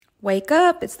Wake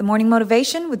up. It's the morning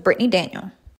motivation with Brittany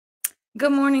Daniel.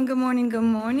 Good morning, good morning, good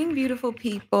morning, beautiful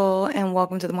people, and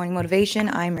welcome to the morning motivation.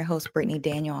 I'm your host, Brittany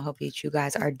Daniel. I hope that you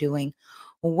guys are doing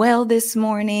well this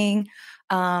morning.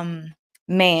 So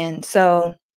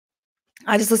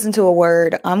I just listened to a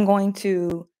word. I'm going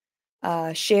to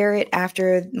share it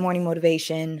after morning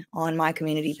motivation on my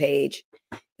community page.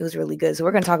 It was really good. So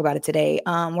we're going to talk about it today.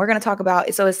 We're going to talk about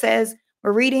it. So it says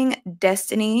we're reading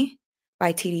Destiny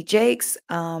by T.D. Jakes.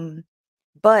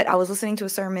 But I was listening to a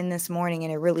sermon this morning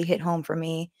and it really hit home for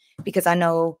me because I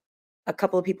know a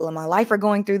couple of people in my life are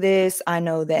going through this. I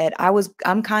know that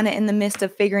I'm kind of in the midst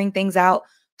of figuring things out.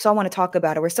 So I want to talk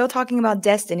about it. We're still talking about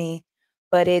destiny,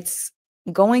 but it's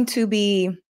going to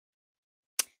be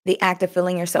the act of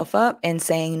filling yourself up and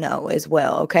saying no as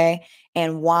well. Okay.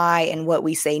 And why and what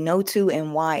we say no to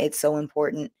and why it's so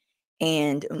important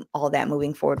and all that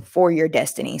moving forward for your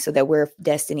destiny so that we're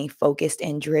destiny focused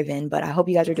and driven. But I hope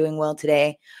you guys are doing well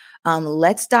today.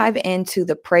 Let's dive into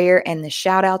the prayer and the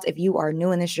shout outs. If you are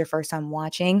new and this is your first time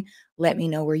watching, let me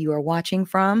know where you are watching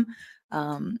from.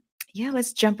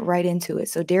 Let's jump right into it.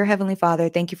 So, dear Heavenly Father,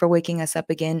 thank you for waking us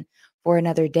up again for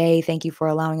another day. Thank you for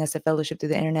allowing us to fellowship through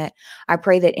the internet. I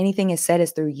pray that anything is said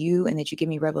is through you and that you give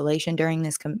me revelation during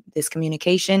this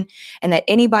communication and that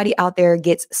anybody out there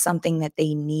gets something that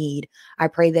they need. I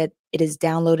pray that it is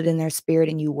downloaded in their spirit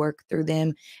and you work through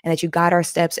them and that you guide our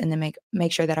steps and then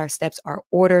make sure that our steps are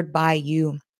ordered by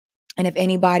you. And if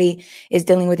anybody is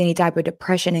dealing with any type of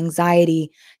depression,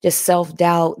 anxiety, just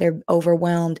self-doubt, they're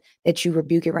overwhelmed, that you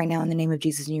rebuke it right now in the name of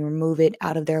Jesus and you remove it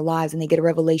out of their lives and they get a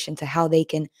revelation to how they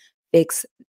can fix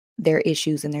their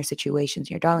issues and their situations.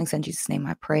 In your darling son, Jesus' name,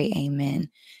 I pray, amen.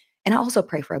 And I also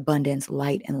pray for abundance,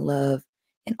 light, and love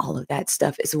and all of that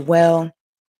stuff as well.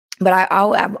 But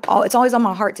it's always on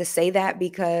my heart to say that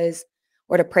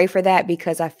or to pray for that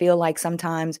because I feel like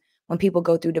sometimes when people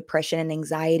go through depression and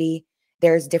anxiety,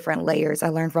 there's different layers. I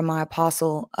learned from my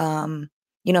apostle,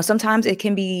 sometimes it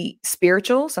can be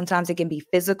spiritual, sometimes it can be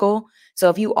physical. So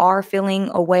if you are feeling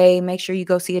away, make sure you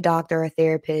go see a doctor or a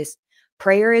therapist.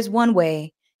 Prayer is one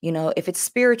way. If it's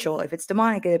spiritual, if it's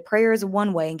demonic, prayer is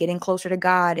one way, and getting closer to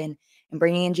God and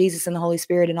bringing in Jesus and the Holy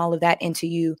Spirit and all of that into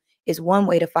you is one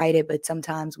way to fight it. But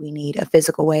sometimes we need a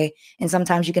physical way. And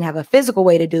sometimes you can have a physical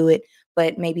way to do it,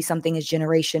 but maybe something is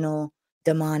generational,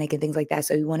 demonic and things like that.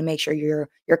 So you want to make sure you're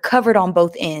covered on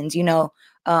both ends.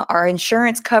 Our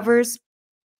insurance covers,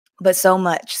 but so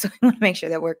much. So we want to make sure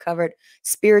that we're covered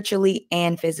spiritually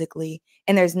and physically.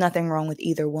 And there's nothing wrong with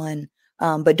either one.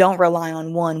 But don't rely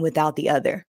on one without the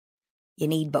other. You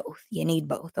need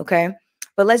both. Okay.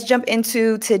 But let's jump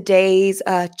into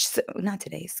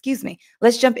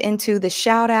Let's jump into the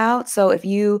shout out. So if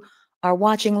you are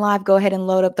watching live, go ahead and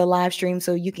load up the live stream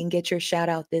so you can get your shout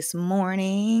out this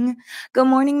morning. Good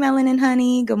morning, Melanin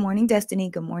Honey. Good morning, Destiny.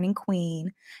 Good morning,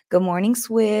 Queen. Good morning,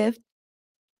 Swift.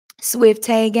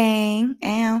 Swift-Tay gang.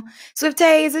 Ow.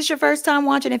 Swift-Tay, is this your first time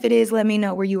watching? If it is, let me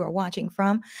know where you are watching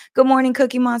from. Good morning,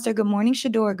 Cookie Monster. Good morning,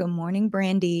 Shador. Good morning,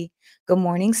 Brandy. Good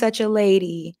morning, Such a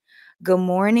Lady. Good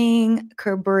morning,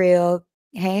 Kerbril.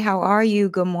 Hey, how are you?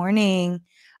 Good morning,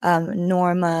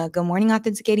 Norma. Good morning,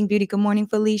 Authenticating Beauty. Good morning,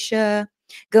 Felicia.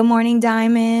 Good morning,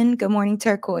 Diamond. Good morning,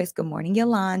 Turquoise. Good morning,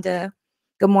 Yolanda.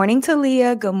 Good morning,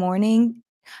 Talia. Good morning,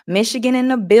 Michigan in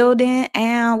the building.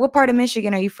 Ow. What part of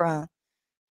Michigan are you from?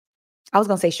 I was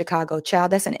going to say Chicago.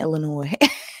 Child, that's in Illinois.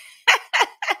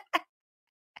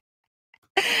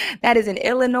 That is in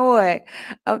Illinois.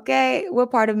 Okay. What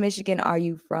part of Michigan are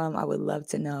you from? I would love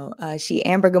to know.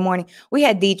 Amber, good morning. We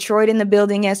had Detroit in the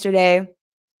building yesterday.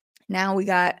 Now we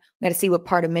got to see what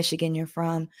part of Michigan you're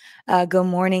from. Good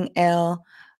morning, Elle.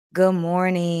 Good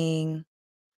morning.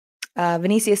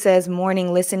 Venetia says,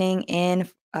 morning, listening in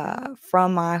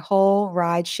from my whole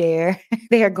ride share.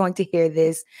 They are going to hear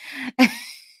this.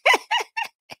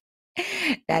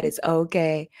 That is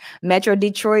okay. Metro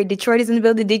Detroit. Detroit is in the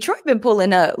building. Detroit been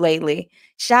pulling up lately.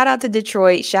 Shout out to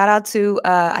Detroit. Shout out to,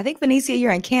 I think, Venetia,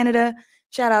 you're in Canada.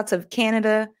 Shout out to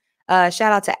Canada. Shout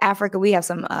out to Africa. We have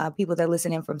some people that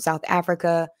listen in from South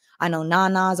Africa. I know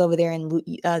Nana's over there in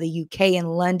the UK in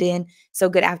London. So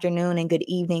good afternoon and good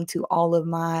evening to all of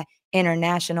my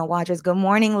international watchers. Good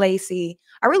morning, Lacey.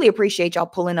 I really appreciate y'all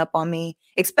pulling up on me,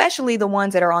 especially the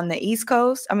ones that are on the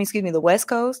the West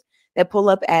Coast that pull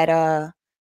up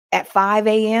at 5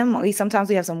 a.m. Sometimes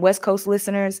we have some West Coast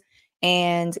listeners.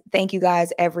 And thank you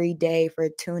guys every day for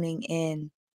tuning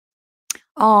in.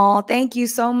 Oh, thank you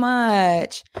so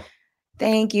much.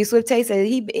 Thank you. Swift-Tay said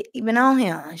he been on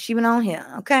here. She been on here.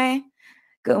 Okay.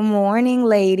 Good morning,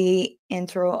 lady.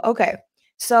 Intro. Okay.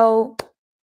 So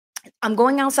I'm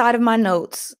going outside of my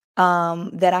notes.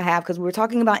 that I have, because we're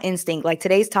talking about instinct. Like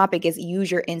today's topic is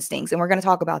use your instincts, and we're going to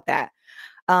talk about that.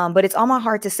 But it's on my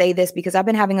heart to say this because I've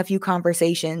been having a few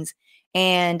conversations,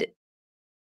 and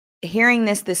hearing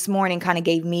this morning kind of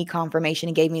gave me confirmation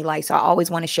and gave me life. So I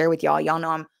always want to share with y'all. Y'all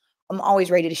know I'm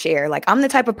always ready to share. Like I'm the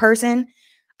type of person,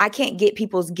 I can't get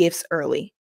people's gifts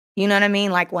early. You know what I mean?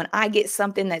 Like when I get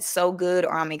something that's so good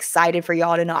or I'm excited for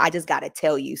y'all to know, I just got to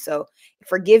tell you. So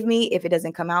forgive me if it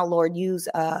doesn't come out. Lord, use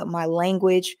my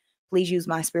language. Please use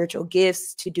my spiritual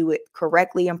gifts to do it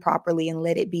correctly and properly and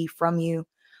let it be from you.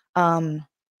 But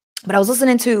I was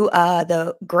listening to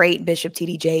the great Bishop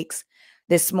T.D. Jakes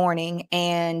this morning,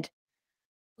 and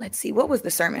let's see, what was the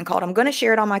sermon called? I'm going to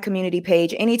share it on my community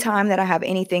page. Anytime that I have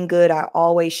anything good, I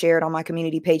always share it on my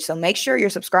community page. So make sure you're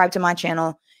subscribed to my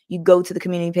channel. You go to the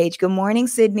community page. Good morning,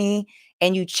 Sydney.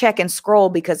 And you check and scroll,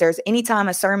 because there's anytime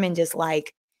a sermon just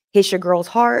like hits your girl's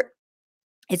heart,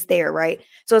 it's there, right?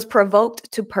 So it's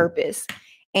provoked to purpose.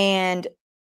 And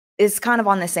it's kind of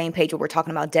on the same page where we're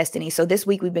talking about destiny. So this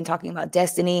week we've been talking about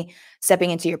destiny, stepping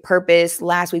into your purpose.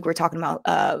 Last week we're talking about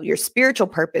your spiritual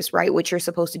purpose, right? What you're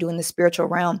supposed to do in the spiritual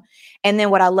realm. And then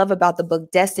what I love about the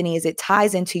book Destiny is it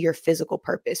ties into your physical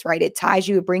purpose, right? It ties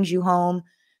you, it brings you home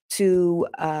to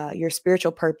your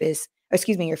spiritual purpose,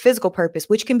 your physical purpose,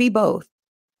 which can be both.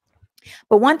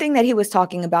 But one thing that he was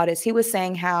talking about is he was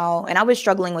saying how, and I was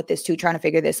struggling with this too, trying to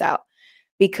figure this out,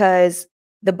 because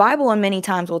the Bible in many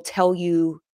times will tell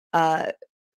you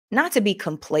not to be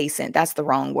complacent. That's the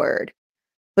wrong word,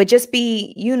 but just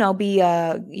be,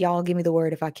 y'all give me the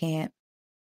word if I can't.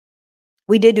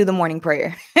 We did do the morning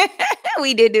prayer.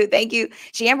 We did do, thank you.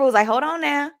 Amber was like, hold on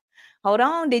now. Hold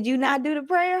on. Did you not do the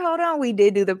prayer? Hold on. We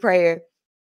did do the prayer.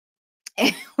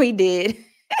 We did.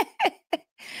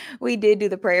 We did do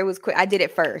the prayer. It was quick. I did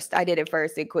it first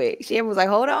and quick. Amber was like,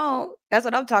 hold on. That's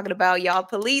what I'm talking about, y'all.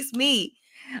 Police me.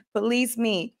 Let me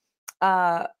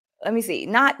see.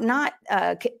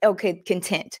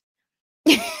 Content.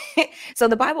 So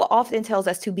the Bible often tells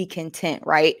us to be content,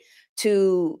 right?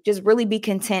 To just really be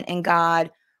content in God,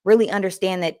 really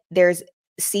understand that there's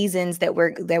seasons that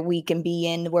we can be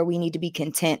in where we need to be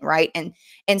content, right?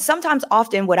 And sometimes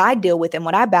often what I deal with and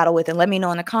what I battle with, and let me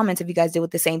know in the comments if you guys deal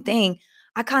with the same thing,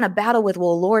 I kind of battle with,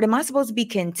 well, Lord, am I supposed to be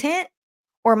content,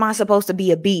 or am I supposed to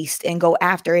be a beast and go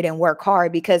after it and work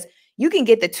hard? Because you can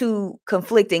get the two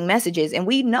conflicting messages. And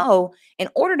we know in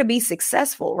order to be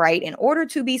successful, right? In order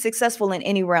to be successful in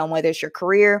any realm, whether it's your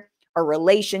career or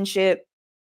relationship,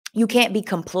 you can't be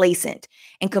complacent.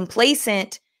 And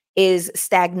complacent is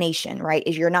stagnation, right?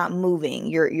 Is you're not moving,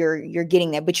 you're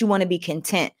getting there, but you want to be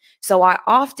content. So I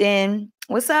often,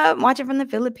 what's up? Watching from the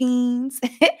Philippines.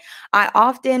 I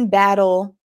often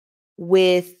battle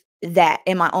with that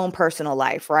in my own personal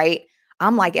life, right?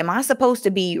 I'm like, am I supposed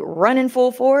to be running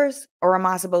full force, or am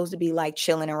I supposed to be like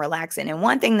chilling and relaxing? And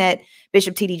one thing that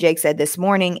Bishop T.D. Jakes said this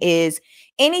morning is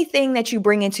anything that you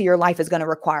bring into your life is going to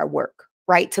require work,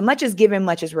 right? To much is given,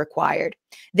 much is required.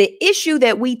 The issue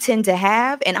that we tend to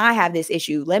have, and I have this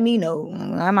issue, let me know,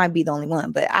 I might be the only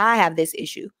one, but I have this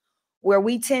issue where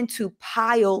we tend to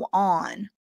pile on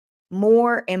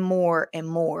more and more and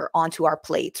more onto our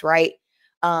plates, right?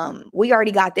 We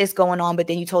already got this going on, but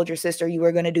then you told your sister you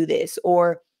were going to do this,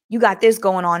 or you got this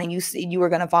going on and you were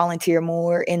going to volunteer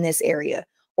more in this area,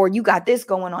 or you got this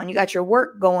going on, you got your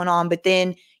work going on, but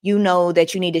then you know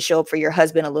that you need to show up for your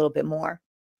husband a little bit more.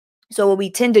 So what we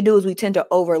tend to do is we tend to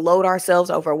overload ourselves,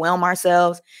 overwhelm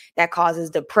ourselves. That causes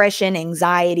depression,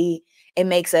 anxiety. It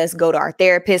makes us go to our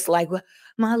therapist like, well,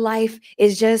 my life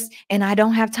is just, and I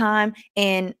don't have time.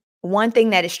 And one thing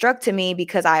that is struck to me,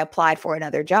 because I applied for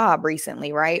another job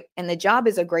recently, right? And the job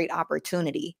is a great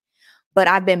opportunity, but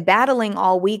I've been battling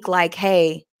all week like,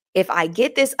 hey, if I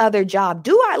get this other job,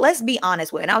 let's be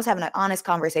honest with it. And I was having an honest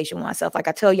conversation with myself. Like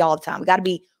I tell y'all all the time, we got to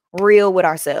be real with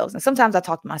ourselves. And sometimes I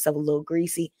talk to myself a little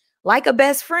greasy, like a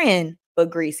best friend,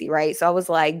 but greasy, right? So I was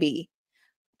like,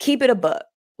 keep it a buck.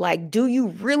 Like, do you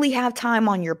really have time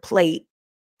on your plate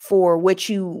for what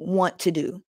you want to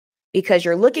do? Because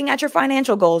you're looking at your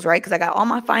financial goals, right? Because I got all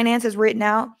my finances written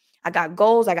out. I got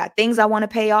goals. I got things I want to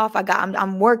pay off.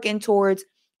 I'm working towards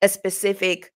a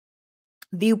specific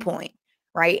viewpoint,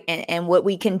 right? And what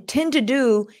we can tend to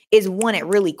do is want it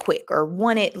really quick, or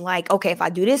want it like, okay, if I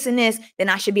do this and this, then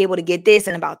I should be able to get this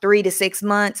in about 3 to 6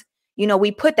 months.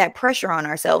 We put that pressure on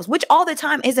ourselves, which all the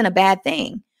time isn't a bad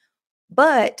thing.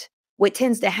 But what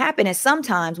tends to happen is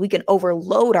sometimes we can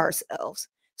overload ourselves.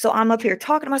 So I'm up here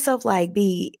talking to myself like,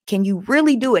 can you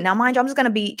really do it? Now, mind you, I'm just going to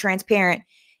be transparent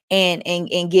and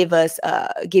give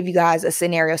you guys a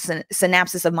scenario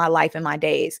synopsis of my life and my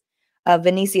days.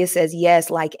 Venicia says, yes,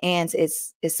 like ants. It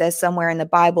says somewhere in the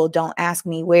Bible, don't ask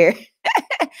me where.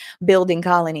 Building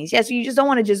colonies. Yes, you just don't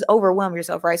want to just overwhelm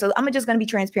yourself, right? So I'm just going to be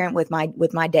transparent with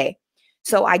my day.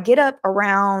 So I get up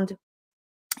around,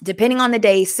 depending on the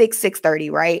day,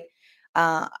 6:30, right?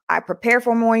 I prepare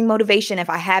for morning motivation if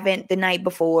I haven't the night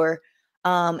before.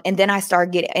 And then I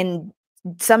start getting, and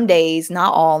some days,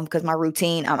 not all, because my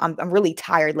routine, I'm really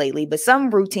tired lately, but some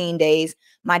routine days,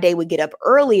 my day would get up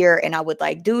earlier and I would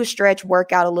like do a stretch,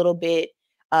 work out a little bit,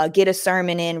 get a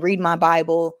sermon in, read my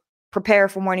Bible, prepare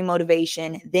for morning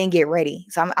motivation, then get ready.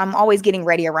 So I'm always getting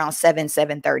ready around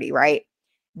 7:30, right?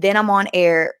 Then I'm on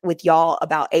air with y'all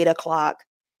about 8 o'clock.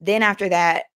 Then after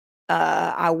that,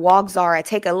 I walk Zara. I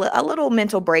take a little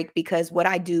mental break, because what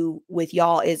I do with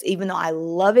y'all is, even though I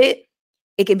love it,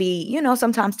 it can be,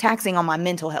 sometimes taxing on my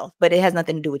mental health, but it has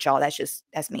nothing to do with y'all.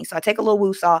 That's me. So I take a little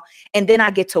woo-saw, and then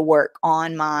I get to work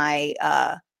on my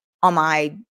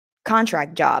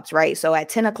contract jobs, right? So at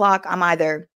 10 o'clock, I'm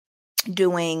either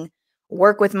doing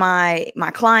work with my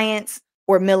clients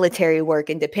or military work.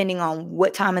 And depending on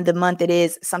what time of the month it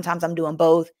is, sometimes I'm doing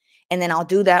both. And then I'll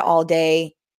do that all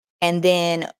day. And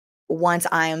then once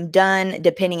I am done,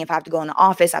 depending if I have to go in the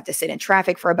office, I have to sit in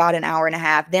traffic for about an hour and a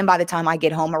half. Then by the time I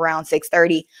get home around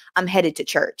 6:30, I'm headed to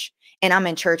church. And I'm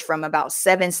in church from about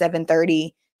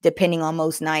 7:30, depending on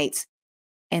most nights.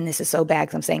 And this is so bad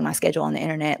because I'm saying my schedule on the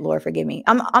internet. Lord, forgive me.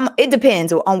 It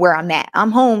depends on where I'm at.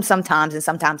 I'm home sometimes and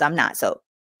sometimes I'm not. So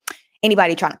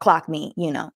anybody trying to clock me,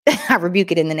 I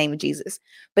rebuke it in the name of Jesus.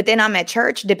 But then I'm at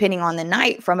church, depending on the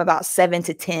night, from about 7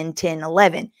 to 10,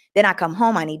 11. Then I come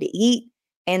home, I need to eat.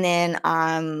 And then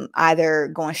I'm either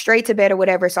going straight to bed or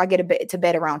whatever. So I get to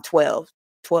bed around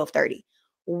 12:30.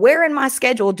 Where in my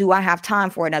schedule do I have time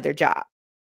for another job?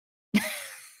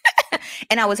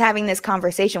 And I was having this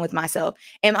conversation with myself.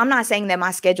 And I'm not saying that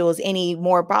my schedule is any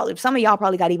more, probably some of y'all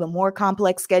probably got even more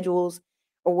complex schedules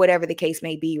or whatever the case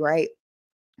may be, right?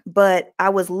 But I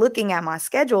was looking at my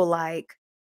schedule like,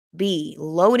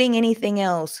 loading anything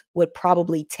else would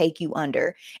probably take you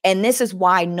under. And this is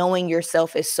why knowing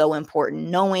yourself is so important.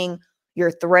 Knowing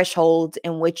your thresholds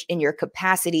in your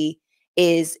capacity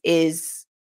is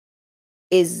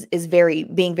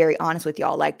being very honest with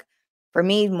y'all. Like for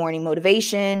me, morning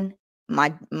motivation,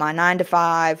 my 9 to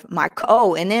 5,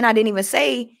 and then I didn't even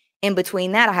say, in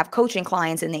between that, I have coaching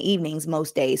clients in the evenings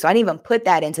most days. So I didn't even put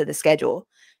that into the schedule.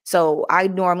 So I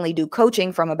normally do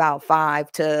coaching from about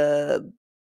 5 to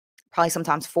probably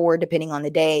sometimes 4, depending on the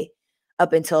day,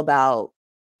 up until about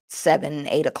 7,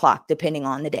 8 o'clock, depending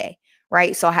on the day.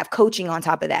 Right. So I have coaching on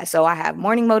top of that. So I have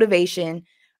morning motivation,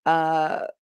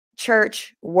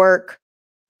 church, work,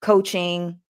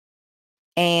 coaching,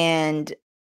 and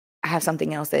I have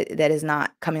something else that is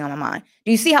not coming on my mind.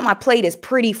 Do you see how my plate is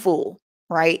pretty full,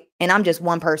 right? And I'm just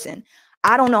one person.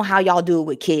 I don't know how y'all do it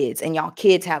with kids, and y'all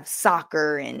kids have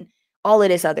soccer and all of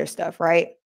this other stuff, right?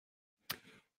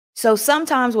 So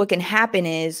sometimes what can happen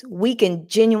is we can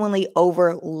genuinely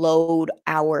overload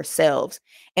ourselves.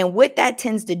 And what that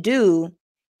tends to do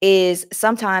is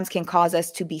sometimes can cause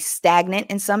us to be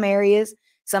stagnant in some areas.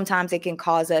 Sometimes it can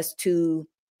cause us to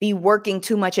be working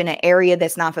too much in an area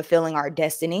that's not fulfilling our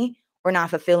destiny or not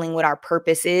fulfilling what our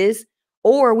purpose is.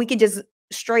 Or we could just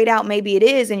straight out, maybe it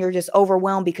is, and you're just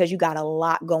overwhelmed because you got a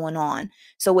lot going on.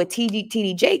 So what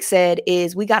TD Jake said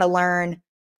is we got to learn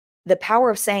the power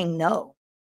of saying no.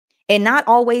 And not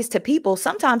always to people,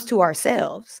 sometimes to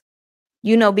ourselves,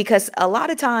 because a lot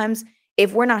of times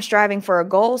if we're not striving for a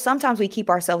goal, sometimes we keep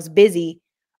ourselves busy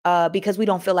because we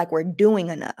don't feel like we're doing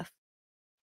enough.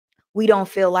 We don't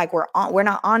feel like we're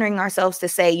not honoring ourselves to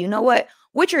say, you know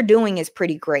what you're doing is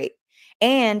pretty great.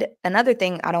 And another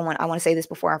thing I want to say this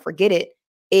before I forget it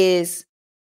is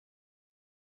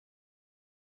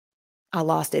I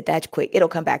lost it that quick. It'll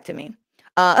come back to me.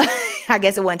 I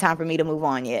guess it wasn't time for me to move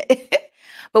on yet.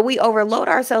 But we overload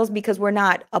ourselves because we're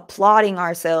not applauding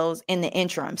ourselves in the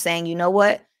interim, saying, you know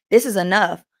what, this is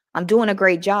enough. I'm doing a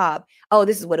great job. Oh,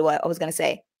 this is what I was going to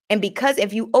say. And because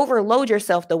if you overload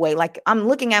yourself the way, like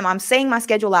I'm saying my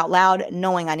schedule out loud,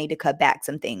 knowing I need to cut back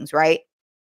some things, right?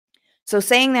 So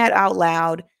saying that out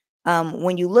loud,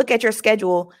 when you look at your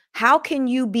schedule, how can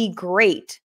you be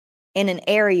great in an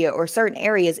area or certain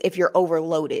areas if you're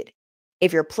overloaded?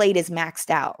 If your plate is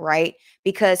maxed out, right?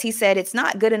 Because he said it's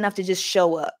not good enough to just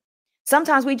show up.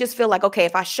 Sometimes we just feel like, okay,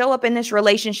 if I show up in this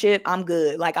relationship, I'm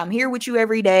good. Like I'm here with you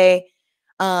every day.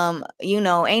 Ain't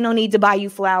no need to buy you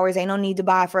flowers. Ain't no need to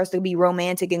buy for us to be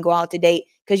romantic and go out to date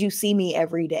because you see me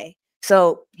every day.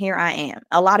 So here I am.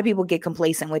 A lot of people get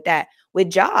complacent with that. With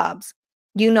jobs,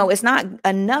 it's not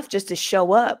enough just to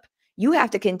show up. You have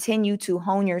to continue to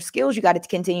hone your skills. You got to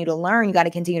continue to learn. You got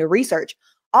to continue to research.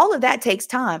 All of that takes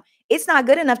time. It's not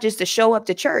good enough just to show up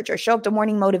to church or show up to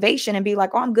morning motivation and be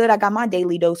like, oh, I'm good. I got my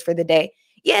daily dose for the day.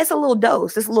 Yeah, it's a little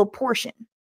dose. It's a little portion,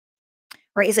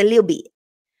 right? It's a little bit.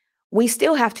 We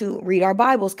still have to read our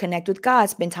Bibles, connect with God,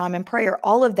 spend time in prayer.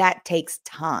 All of that takes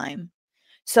time.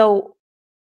 So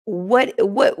what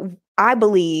I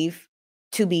believe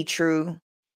to be true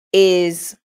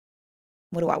is,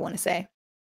 what do I want to say?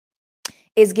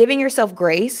 Is giving yourself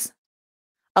grace,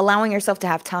 allowing yourself to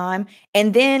have time,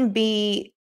 and then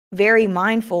be very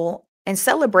mindful and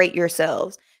celebrate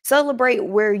yourselves. Celebrate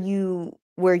where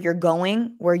you're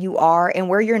going, where you are, and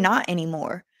where you're not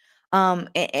anymore.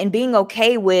 And being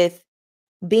okay with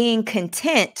being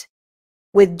content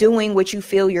with doing what you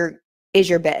feel is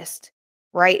your best,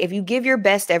 right? If you give your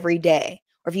best every day,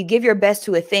 or if you give your best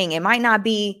to a thing, it might not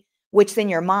be what's in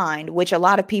your mind, which a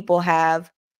lot of people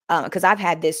have, because I've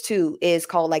had this too, is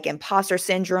called like imposter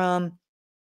syndrome,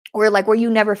 or like where you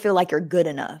never feel like you're good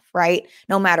enough, right?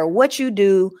 No matter what you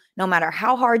do, no matter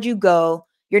how hard you go,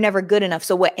 you're never good enough.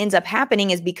 So what ends up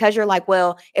happening is, because you're like,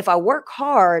 well, if I work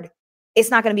hard, it's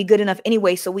not going to be good enough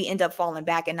anyway. So we end up falling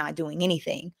back and not doing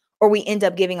anything, or we end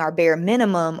up giving our bare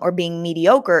minimum or being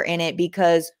mediocre in it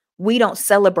because we don't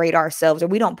celebrate ourselves, or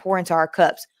we don't pour into our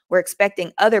cups. We're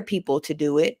expecting other people to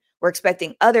do it. We're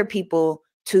expecting other people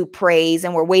to praise,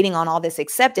 and we're waiting on all this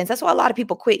acceptance. That's why a lot of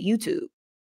people quit YouTube,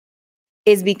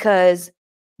 is because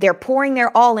they're pouring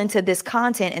their all into this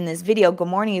content in this video. Good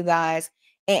morning, you guys,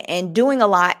 and doing a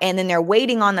lot. And then they're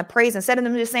waiting on the praise, instead of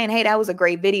them just saying, hey, that was a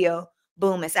great video.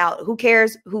 Boom, it's out. Who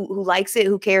cares who likes it?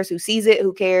 Who cares who sees it?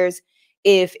 Who cares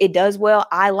if it does well?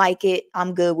 I like it.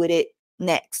 I'm good with it.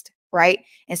 Next, right?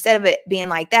 Instead of it being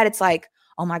like that, it's like,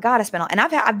 oh my God, I spent all, and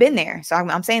I've been there. So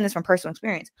I'm saying this from personal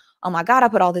experience. Oh my God, I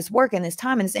put all this work and this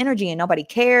time and this energy, and nobody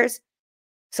cares.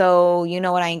 So you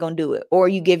know what? I ain't going to do it. Or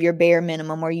you give your bare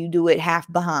minimum, or you do it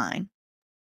half behind.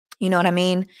 You know what I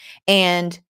mean?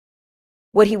 And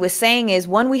what he was saying is,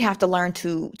 one, we have to learn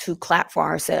to clap for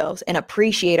ourselves and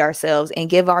appreciate ourselves and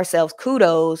give ourselves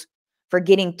kudos for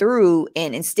getting through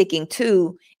and sticking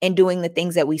to and doing the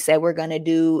things that we said we're going to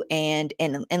do, and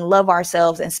love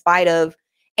ourselves in spite of,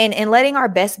 and letting our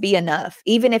best be enough,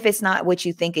 even if it's not what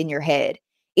you think in your head,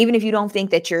 even if you don't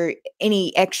think that you're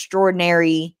any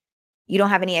extraordinary, you don't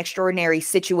have any extraordinary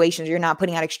situations, you're not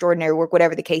putting out extraordinary work,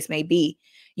 whatever the case may be.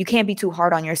 You can't be too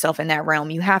hard on yourself in that realm.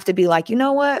 You have to be like, you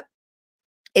know what?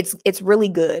 It's really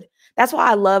good. That's why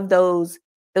I love those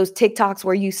TikToks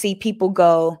where you see people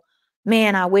go,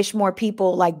 man, I wish more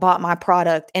people like bought my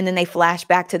product. And then they flash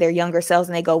back to their younger selves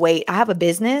and they go, wait, I have a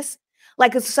business.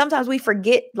 Like, 'cause sometimes we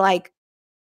forget, like,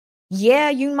 yeah,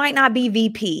 you might not be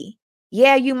VP.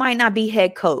 Yeah, you might not be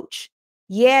head coach.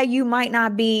 Yeah, you might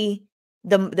not be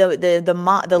the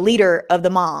leader of the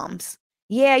moms.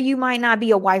 Yeah, you might not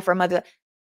be a wife or mother,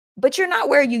 but you're not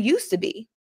where you used to be.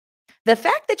 The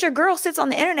fact that your girl sits on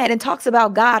the internet and talks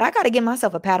about God, I got to give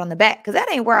myself a pat on the back, because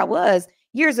that ain't where I was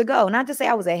years ago. Not to say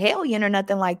I was a hellion or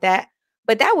nothing like that,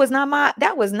 but that was not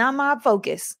my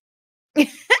focus.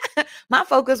 My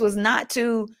focus was not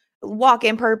to walk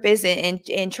in purpose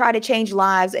and try to change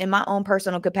lives in my own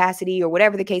personal capacity or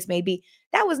whatever the case may be.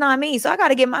 That was not me. So I got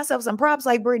to give myself some props,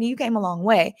 like, Brittany, you came a long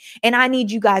way. And I need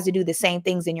you guys to do the same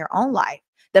things in your own life.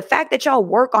 The fact that y'all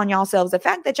work on yourselves, the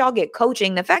fact that y'all get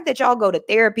coaching, the fact that y'all go to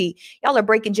therapy, y'all are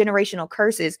breaking generational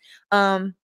curses.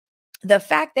 The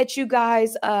fact that you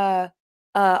guys are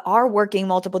working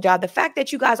multiple jobs, the fact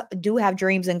that you guys do have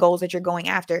dreams and goals that you're going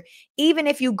after, even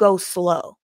if you go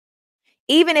slow,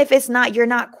 even if you're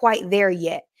not quite there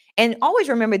yet. And always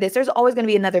remember this, there's always going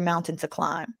to be another mountain to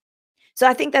climb. So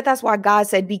I think that's why God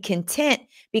said, be content,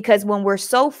 because when we're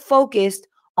so focused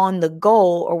on the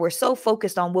goal, or we're so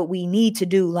focused on what we need to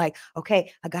do, like, okay,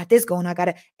 I got this going,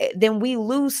 then we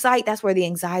lose sight. That's where the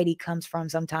anxiety comes from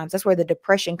sometimes. That's where the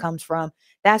depression comes from.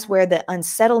 That's where the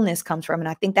unsettledness comes from. And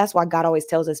I think that's why God always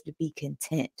tells us to be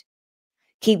content.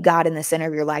 Keep God in the center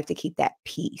of your life, to keep that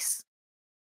peace.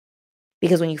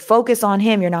 Because when you focus on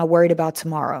him, you're not worried about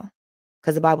tomorrow.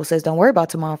 Because the Bible says, don't worry about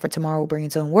tomorrow, for tomorrow will bring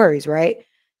its own worries, right?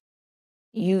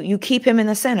 You keep him in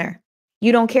the center.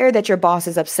 You don't care that your boss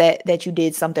is upset that you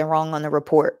did something wrong on the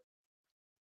report,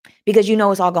 because you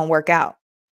know it's all going to work out.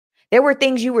 There were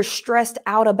things you were stressed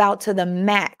out about to the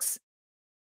max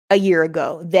a year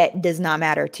ago that does not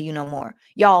matter to you no more.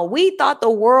 Y'all, we thought the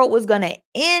world was going to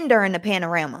end during the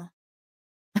panorama,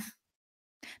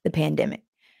 the pandemic.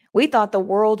 We thought the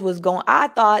world was I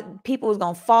thought people was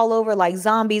going to fall over like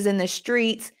zombies in the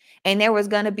streets, and there was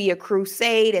going to be a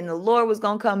crusade, and the Lord was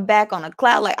going to come back on a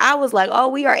cloud. Like, I was like, oh,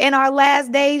 we are in our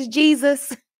last days,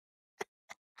 Jesus.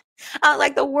 I was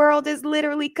like, the world is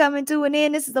literally coming to an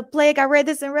end. This is a plague. I read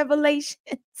this in Revelations.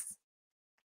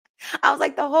 I was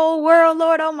like, the whole world,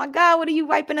 Lord, oh my God, what are you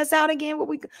wiping us out again?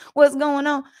 What's going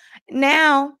on?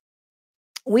 Now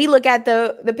we look at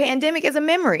the pandemic as a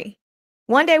memory.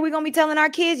 One day we're gonna be telling our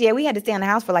kids, yeah, we had to stay in the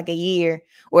house for like a year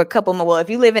or a couple more. Well, if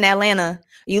you live in Atlanta,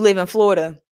 you live in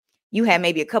Florida, you had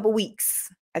maybe a couple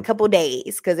weeks, a couple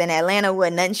days, because in Atlanta,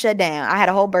 wasn't nothing shut down. I had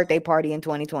a whole birthday party in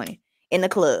 2020 in the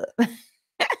club.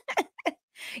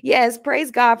 Yes,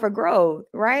 praise God for growth,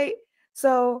 right?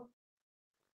 So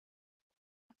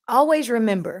always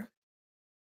remember,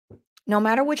 no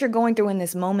matter what you're going through in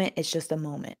this moment, it's just a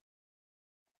moment.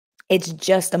 It's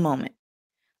just a moment.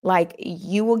 Like,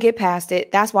 you will get past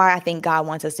it. That's why I think God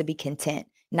wants us to be content,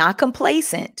 not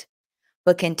complacent,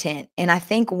 but content. And I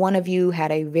think one of you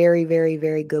had a very, very,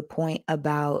 very good point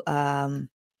about,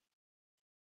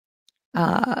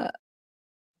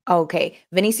 okay.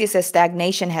 Venicia says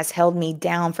stagnation has held me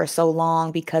down for so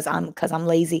long because I'm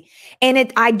lazy.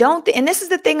 And I don't, and this is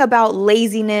the thing about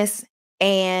laziness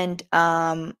and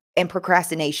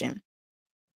procrastination.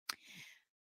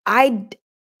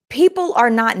 People are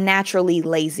not naturally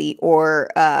lazy, or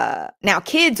now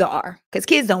kids are, because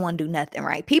kids don't want to do nothing,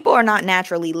 right? People are not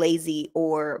naturally lazy,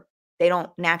 or they don't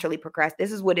naturally procrastinate.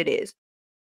 This is what it is.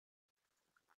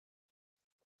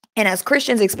 And as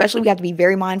Christians, especially, we have to be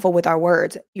very mindful with our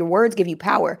words. Your words give you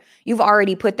power. You've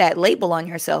already put that label on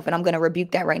yourself, and I'm going to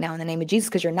rebuke that right now in the name of Jesus,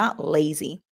 because you're not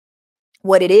lazy.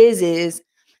 What it is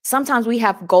sometimes we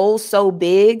have goals so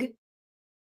big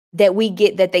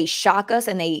that they shock us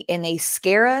and they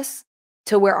scare us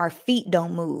to where our feet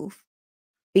don't move,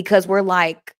 because we're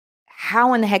like,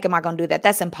 how in the heck am I going to do that?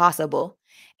 That's impossible.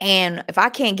 And if I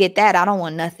can't get that, I don't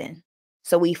want nothing.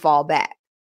 So we fall back.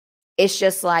 It's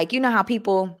just like, you know how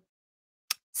people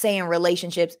say in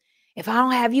relationships, if I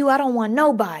don't have you, I don't want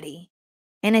nobody.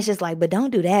 And it's just like, but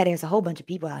don't do that. There's a whole bunch of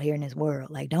people out here in this world.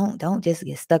 Like, don't just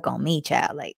get stuck on me,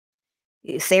 child. Like,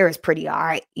 Sarah's pretty all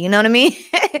right. You know what I mean?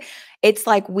 It's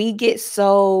like we get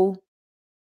so,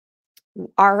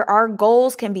 our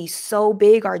goals can be so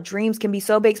big. Our dreams can be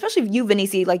so big, especially if you,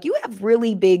 Venicia, like, you have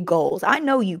really big goals. I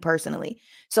know you personally.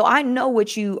 So I know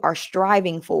what you are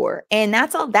striving for. And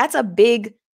that's a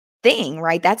big thing,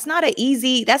 right? That's not an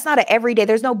everyday,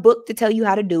 there's no book to tell you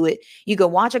how to do it. You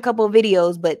can watch a couple of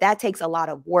videos, but that takes a lot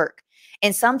of work.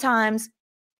 And sometimes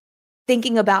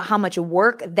thinking about how much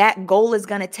work that goal is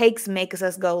going to take makes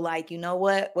us go like, you know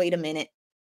what? Wait a minute.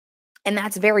 And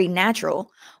that's very natural.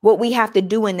 What we have to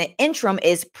do in the interim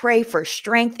is pray for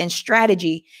strength and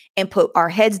strategy and put our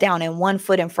heads down and one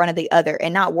foot in front of the other,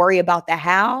 and not worry about the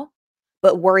how,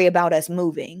 but worry about us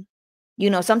moving.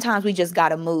 You know, sometimes we just got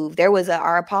to move. There was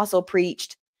our apostle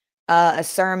preached a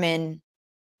sermon,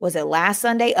 was it last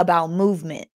Sunday, about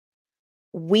movement.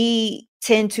 We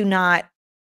tend to not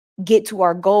get to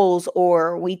our goals,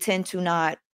 or we tend to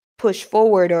not push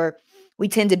forward, or we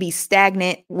tend to be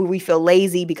stagnant where we feel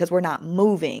lazy because we're not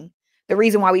moving. The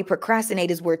reason why we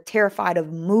procrastinate is we're terrified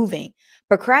of moving.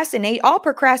 All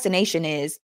procrastination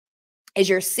is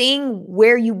you're seeing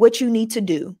what you need to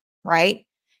do, right?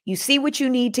 You see what you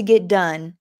need to get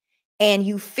done, and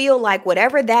you feel like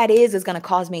whatever that is going to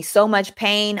cause me so much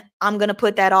pain. I'm going to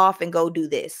put that off and go do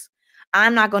this.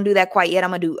 I'm not going to do that quite yet.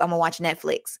 I'm going to watch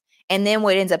Netflix. And then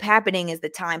what ends up happening is the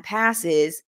time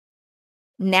passes.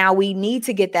 Now we need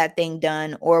to get that thing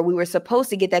done, or we were supposed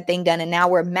to get that thing done, and now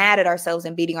we're mad at ourselves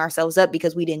and beating ourselves up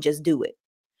because we didn't just do it.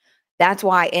 That's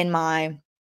why in my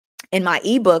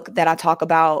ebook that I talk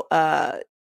about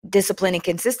discipline and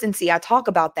consistency, I talk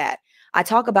about that. I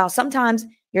talk about sometimes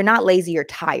you're not lazy, you're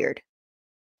tired,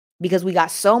 because we got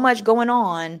so much going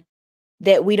on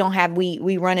that we don't have,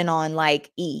 we running on like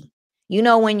E. You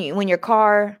know, when your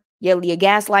car, your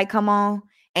gas light come on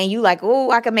and you like,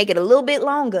 oh, I can make it a little bit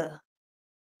longer.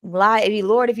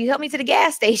 Lord, if you help me to the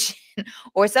gas station.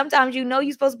 Or sometimes,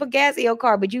 you're supposed to put gas in your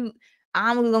car, but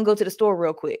I'm going to go to the store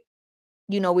real quick.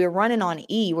 We're running on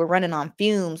E, we're running on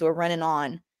fumes, we're running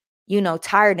on,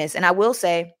 tiredness. And I will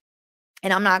say,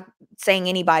 and I'm not saying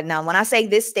anybody now, when I say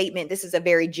this statement, this is a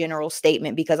very general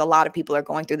statement because a lot of people are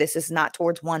going through this. This is not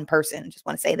towards one person. I just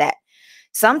want to say that.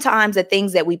 Sometimes the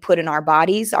things that we put in our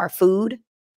bodies, our food,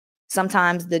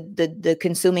 sometimes the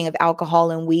consuming of alcohol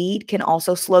and weed can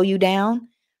also slow you down,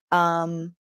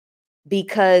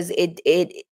 because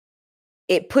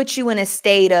it puts you in a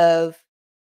state of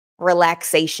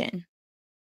relaxation.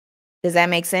 Does that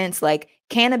make sense? Like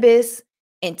cannabis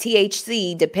and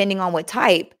THC, depending on what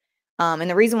type. And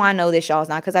the reason why I know this, y'all, is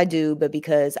not because I do, but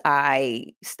because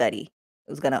I study.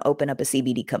 I was going to open up a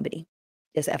CBD company.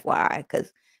 Just FYI,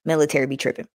 because military be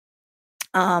tripping.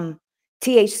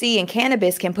 THC and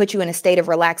cannabis can put you in a state of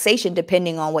relaxation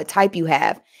depending on what type you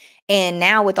have. And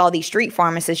now with all these street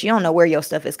pharmacists, you don't know where your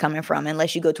stuff is coming from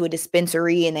unless you go to a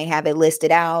dispensary and they have it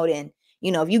listed out. And,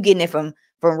 if you're getting it from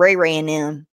Ray Ray and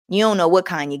them, you don't know what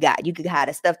kind you got. You could have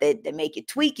the stuff that make you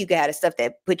tweak. You could have the stuff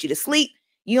that put you to sleep.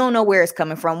 You don't know where it's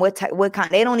coming from. What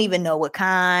kind? They don't even know what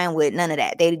kind, with none of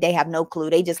that. They have no clue.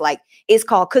 They just like, it's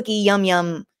called cookie yum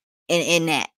yum in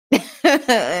that.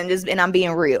 and I'm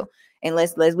being real. And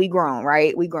let's we grown,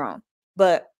 right? We grown.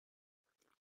 But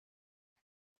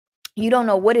you don't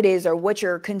know what it is or what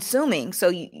you're consuming. So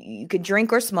you could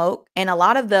drink or smoke. And a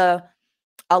lot of the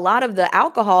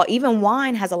alcohol, even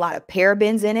wine, has a lot of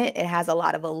parabens in it. It has a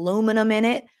lot of aluminum in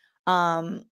it.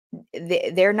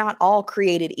 They're not all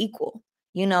created equal,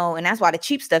 and that's why the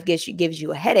cheap stuff gives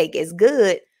you a headache. It's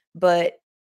good, but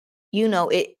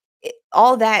it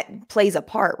all that plays a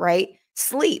part, right?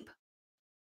 Sleep.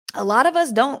 A lot of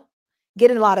us don't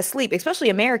get a lot of sleep, especially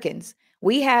Americans.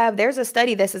 There's a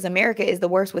study that says America is the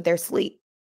worst with their sleep.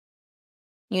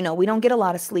 We don't get a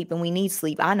lot of sleep and we need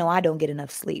sleep. I know I don't get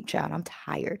enough sleep, child. I'm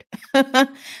tired. I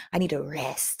need to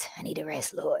rest.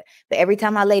 Lord. But every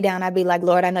time I lay down, I'd be like,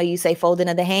 Lord, I know you say folding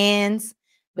of the hands,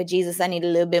 but Jesus, I need a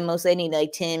little bit more. So I need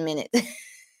like 10 minutes.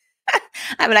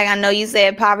 I'd be like, I know you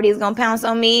said poverty is going to pounce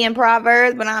on me in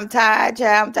Proverbs, but I'm tired,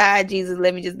 child. I'm tired. Jesus,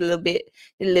 let me just a little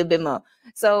bit more.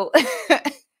 So,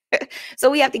 so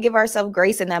we have to give ourselves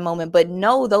grace in that moment, but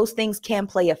no, those things can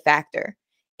play a factor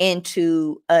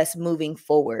into us moving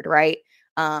forward, right?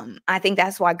 I think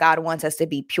that's why God wants us to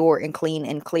be pure and clean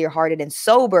and clear-hearted and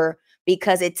sober,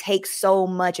 because it takes so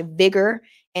much vigor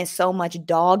and so much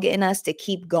dog in us to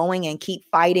keep going and keep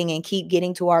fighting and keep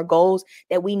getting to our goals,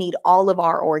 that we need all of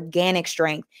our organic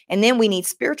strength. And then we need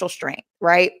spiritual strength,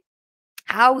 right?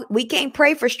 How we can't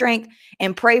pray for strength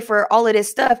and pray for all of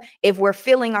this stuff if we're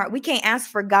we can't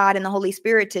ask for God and the Holy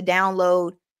Spirit to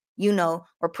download,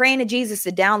 we're praying to Jesus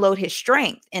to download his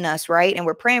strength in us, right? And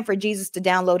we're praying for Jesus to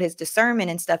download his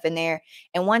discernment and stuff in there.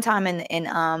 And one time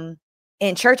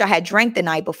in church, I had drank the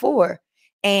night before,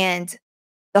 and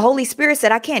the Holy Spirit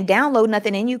said, I can't download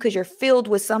nothing in you because you're filled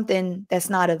with something that's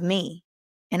not of me.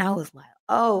 And I was like,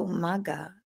 oh my God.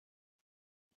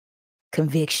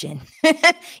 Conviction.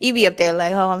 You be up there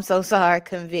like, oh, I'm so sorry.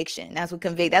 Conviction. That's what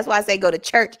convict. That's why I say go to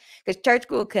church, because church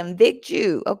will convict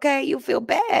you. Okay. You'll feel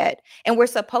bad. And we're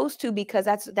supposed to, because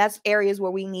that's areas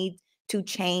where we need to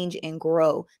change and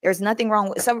grow. There's nothing wrong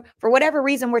with some, for whatever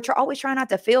reason, we're always trying not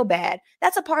to feel bad.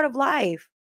 That's a part of life.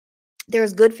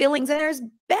 There's good feelings and there's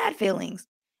bad feelings.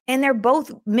 And they're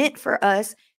both meant for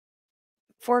us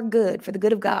for good, for the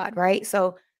good of God, right?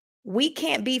 So we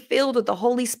can't be filled with the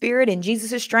Holy Spirit and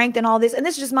Jesus' strength and all this. And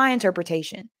this is just my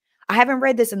interpretation. I haven't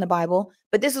read this in the Bible,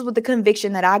 but this is what the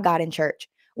conviction that I got in church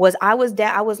was. I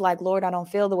was like, Lord, I don't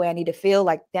feel the way I need to feel,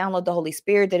 like download the Holy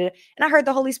Spirit. And I heard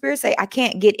the Holy Spirit say, I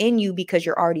can't get in you because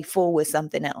you're already full with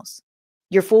something else.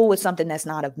 You're full with something that's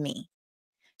not of me.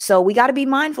 So we got to be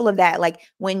mindful of that. Like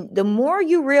the more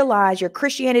you realize your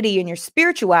Christianity and your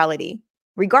spirituality,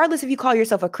 regardless if you call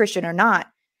yourself a Christian or not,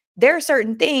 there are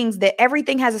certain things that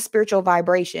everything has a spiritual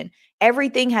vibration.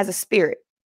 Everything has a spirit,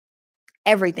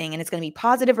 everything. And it's going to be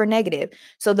positive or negative.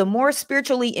 So the more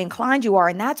spiritually inclined you are,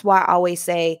 and that's why I always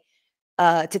say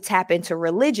to tap into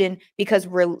religion, because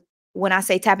when I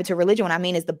say tap into religion, what I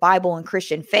mean is the Bible and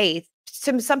Christian faith.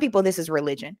 Some people, this is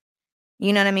religion.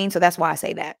 You know what I mean? So that's why I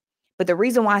say that. But the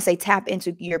reason why I say tap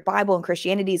into your Bible and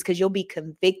Christianity is because you'll be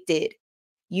convicted.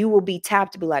 You will be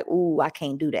tapped to be like, ooh, I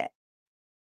can't do that.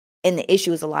 And the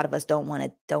issue is a lot of us don't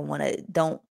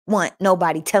want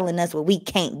nobody telling us what we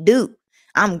can't do.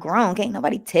 I'm grown. Can't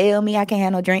nobody tell me I can't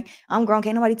have no drink. I'm grown.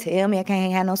 Can't nobody tell me I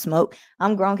can't have no smoke.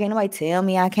 I'm grown. Can't nobody tell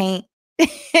me I can't.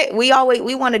 We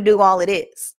want to do all of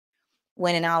this.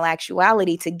 When in all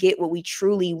actuality, to get what we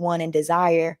truly want and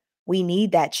desire, we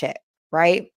need that check,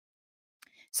 right?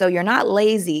 So you're not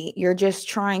lazy. You're just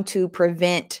trying to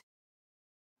prevent.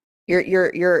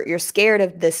 You're scared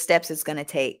of the steps it's going to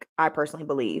take. I personally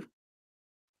believe,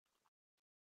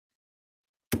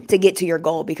 to get to your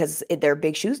goal, because they're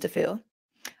big shoes to fill.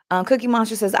 Cookie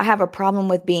Monster says, I have a problem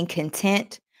with being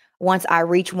content. Once I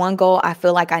reach one goal, I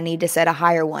feel like I need to set a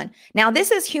higher one. Now,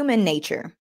 this is human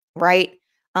nature, right?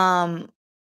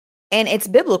 And it's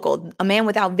biblical. A man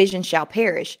without vision shall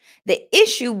perish. The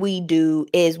issue we do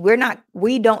is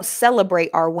we don't celebrate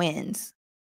our wins,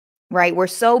 right? We're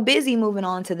so busy moving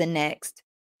on to the next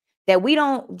that we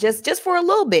don't just for a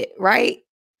little bit, right?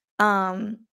 There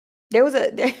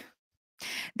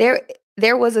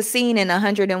was a scene in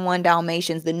 101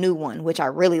 Dalmatians, the new one, which I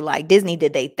really like. Disney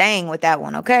did their thing with that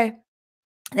one, okay?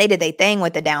 They did their thing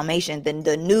with the Dalmatians.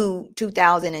 The new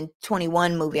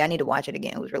 2021 movie, I need to watch it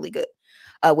again. It was really good.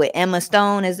 With Emma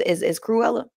Stone as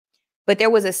Cruella. But there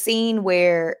was a scene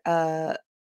where the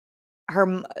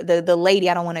lady,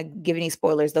 I don't want to give any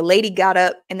spoilers. The lady got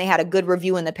up and they had a good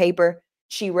review in the paper.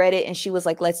 She read it and she was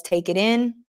like, let's take it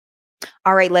in.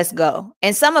 All right, let's go.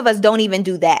 And some of us don't even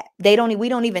do that. We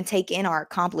don't even take in our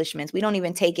accomplishments. We don't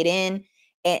even take it in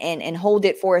and hold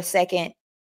it for a second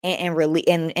and really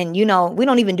and we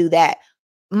don't even do that.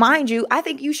 Mind you, I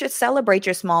think you should celebrate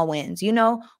your small wins.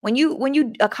 When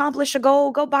you accomplish a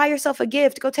goal, go buy yourself a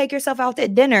gift, go take yourself out to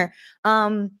dinner,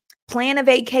 plan a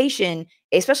vacation,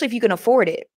 especially if you can afford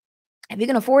it. If you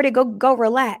can afford it, go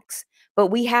relax. But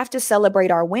we have to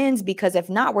celebrate our wins, because if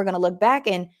not, we're going to look back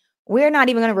and we're not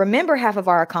even going to remember half of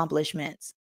our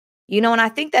accomplishments. And I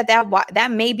think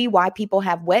that may be why people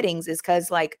have weddings, is because,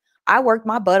 like, I worked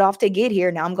my butt off to get here.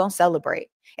 Now I'm going to celebrate.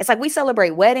 It's like we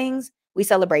celebrate weddings, we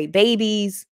celebrate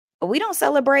babies, but we don't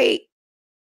celebrate,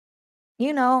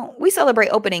 we celebrate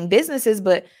opening businesses,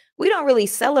 but we don't really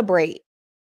celebrate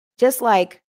just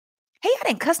like, hey, I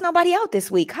didn't cuss nobody out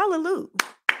this week. Hallelujah.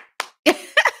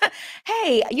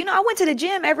 Hey, I went to the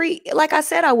gym like I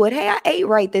said I would. Hey, I ate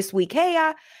right this week. Hey,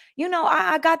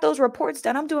 I got those reports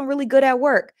done. I'm doing really good at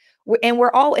work.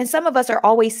 And some of us are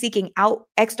always seeking out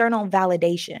external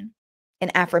validation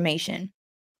and affirmation.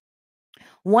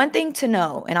 One thing to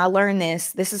know, and I learned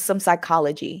this is some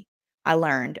psychology I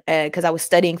learned because I was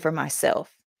studying for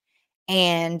myself.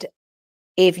 And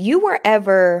if you were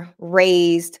ever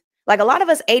raised, like a lot of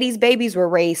us 80s babies were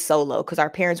raised solo because our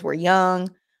parents were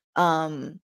young,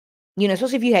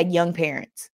 especially if you had young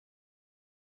parents.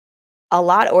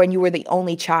 And you were the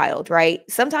only child, right?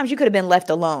 Sometimes you could have been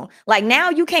left alone. Like now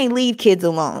you can't leave kids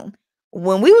alone.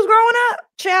 When we was growing up,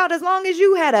 child, as long as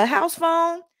you had a house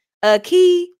phone, a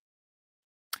key,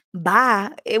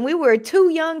 bye. And we were too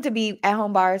young to be at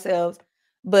home by ourselves.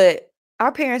 But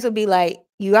our parents would be like,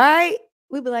 you all right?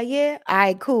 We'd be like, yeah, all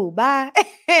right, cool, bye.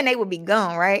 And they would be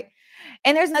gone, right?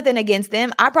 And there's nothing against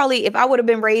them. If I would have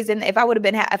been raised if I would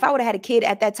have had a kid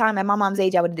at that time at my mom's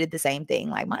age, I would have did the same thing.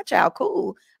 Like, my child,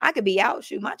 cool. I could be out,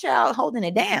 shoot, my child holding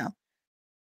it down.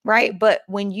 Right. But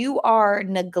when you are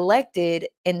neglected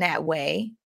in that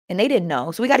way, and they didn't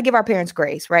know, so we got to give our parents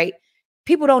grace, right?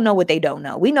 People don't know what they don't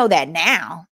know. We know that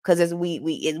now because as we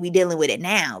dealing with it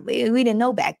now, we didn't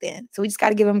know back then. So we just got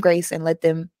to give them grace and let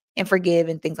them and forgive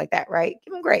and things like that. Right.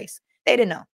 Give them grace. They didn't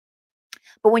know.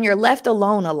 But when you're left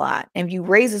alone a lot and you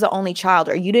raise as an only child,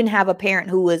 or you didn't have a parent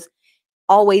who was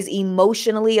always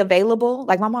emotionally available,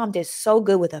 like my mom did so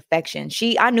good with affection.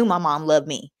 I knew my mom loved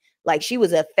me. Like, she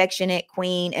was an affectionate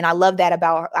queen. And I love that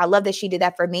about her. I love that she did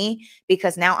that for me,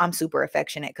 because now I'm super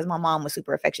affectionate, because my mom was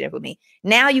super affectionate with me.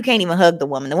 Now you can't even hug the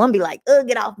woman. The woman be like, oh,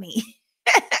 get off me.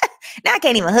 Now I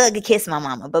can't even hug and kiss my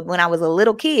mama. But when I was a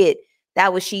little kid,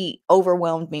 she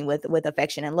overwhelmed me with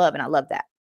affection and love. And I love that.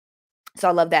 So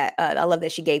I love that. I love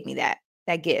that she gave me that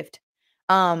gift.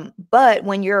 But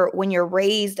when you're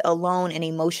raised alone and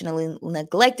emotionally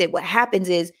neglected, what happens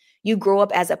is you grow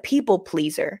up as a people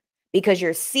pleaser, because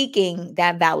you're seeking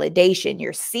that validation.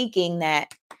 You're seeking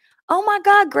that, oh my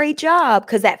God, great job.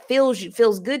 Because that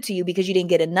feels good to you, because you didn't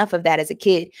get enough of that as a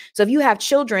kid. So if you have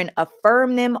children,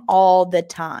 affirm them all the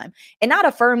time, and not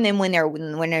affirm them when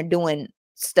they're doing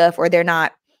stuff or they're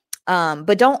not.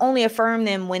 But don't only affirm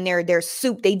them when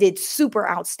they did super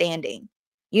outstanding.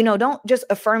 Don't just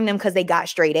affirm them because they got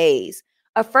straight A's.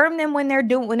 Affirm them when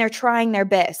they're trying their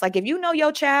best. Like, if you know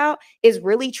your child is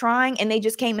really trying and they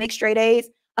just can't make straight A's,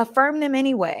 affirm them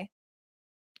anyway.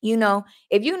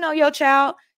 If you know your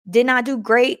child did not do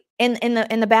great in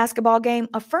the basketball game,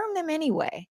 affirm them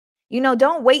anyway.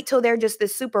 Don't wait till they're just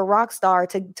this super rock star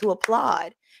to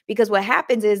applaud. Because what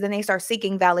happens is then they start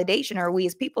seeking validation, or we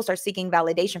as people start seeking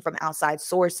validation from outside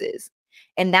sources.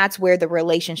 And that's where the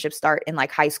relationships start in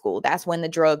like high school. That's when the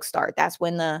drugs start. That's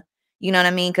when you know what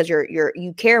I mean? Because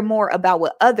you care more about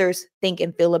what others think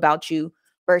and feel about you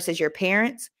versus your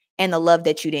parents and the love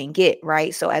that you didn't get,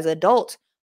 right? So as adults,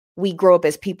 we grow up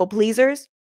as people pleasers,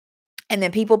 and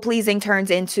then people pleasing turns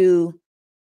into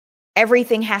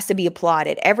everything has to be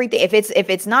applauded. Everything, if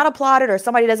it's not applauded or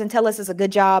somebody doesn't tell us it's a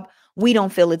good job, we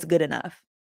don't feel it's good enough.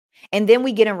 And then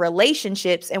we get in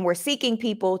relationships and we're seeking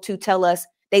people to tell us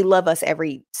they love us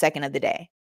every second of the day,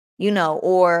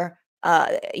 or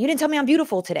you didn't tell me I'm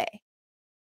beautiful today.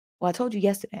 Well, I told you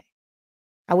yesterday.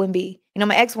 I wouldn't be,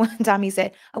 my ex one time, he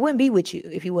said, I wouldn't be with you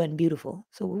if you wasn't beautiful.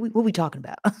 So what we talking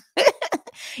about?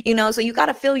 So you got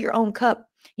to fill your own cup.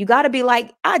 You got to be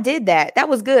like, I did that. That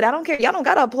was good. I don't care. Y'all don't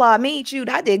got to applaud me. Shoot,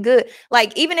 I did good.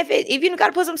 Like, even if you got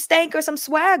to put some stank or some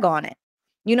swag on it,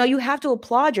 you have to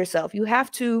applaud yourself. You have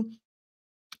to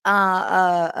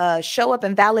show up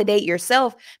and validate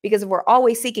yourself, because if we're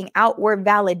always seeking outward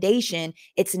validation,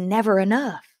 it's never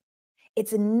enough.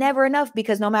 It's never enough,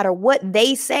 because no matter what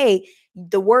they say,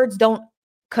 the words don't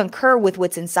concur with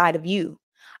what's inside of you.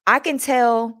 I can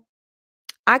tell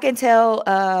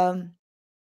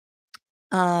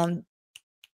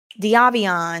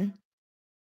Diavion,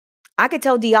 I could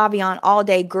tell Diavion all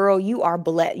day, girl, you are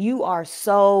blessed. You are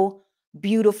so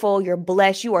beautiful. You're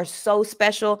blessed. You are so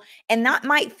special. And that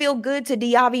might feel good to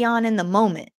Diavion in the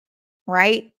moment,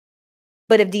 right?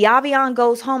 But if Diavion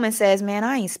goes home and says, man,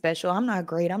 I ain't special, I'm not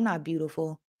great, I'm not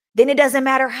beautiful, then it doesn't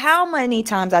matter how many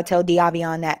times I tell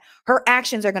Diavion that. Her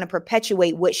actions are going to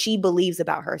perpetuate what she believes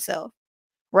about herself,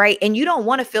 right? And you don't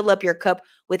want to fill up your cup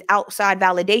with outside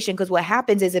validation, because what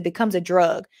happens is it becomes a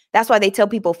drug. That's why they tell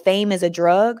people fame is a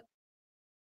drug.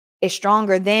 It's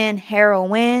stronger than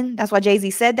heroin. That's why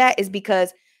Jay-Z said that, is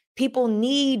because people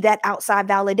need that outside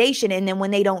validation. And then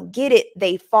when they don't get it,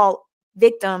 they fall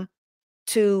victim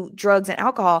to drugs and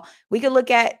alcohol. We could look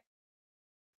at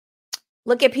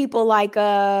people like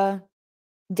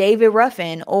David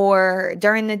Ruffin, or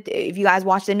during if you guys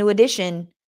watch the New Edition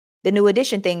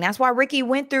thing, that's why Ricky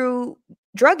went through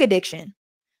drug addiction,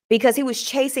 because he was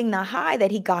chasing the high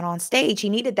that he got on stage. He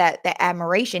needed that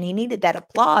admiration. He needed that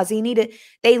applause.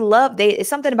 It's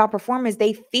something about performers.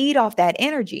 They feed off that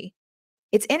energy.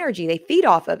 It's energy. They feed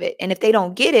off of it. And if they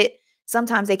don't get it,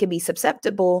 sometimes they can be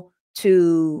susceptible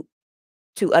to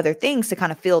other things to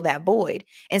kind of fill that void.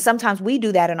 And sometimes we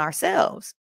do that in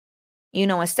ourselves.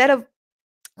 Instead of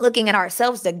looking at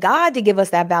ourselves to God to give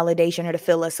us that validation or to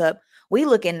fill us up, we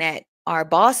looking at our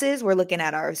bosses, we're looking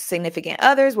at our significant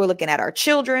others, we're looking at our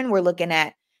children, we're looking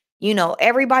at,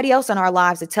 everybody else in our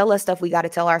lives to tell us stuff we got to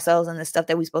tell ourselves, and the stuff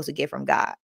that we're supposed to get from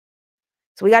God.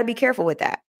 So we got to be careful with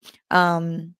that.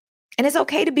 And it's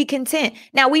okay to be content.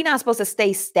 Now, we're not supposed to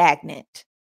stay stagnant,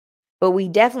 but we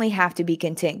definitely have to be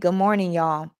content. Good morning,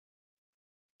 y'all.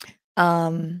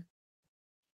 I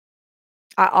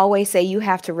always say you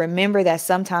have to remember that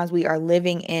sometimes we are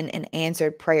living in an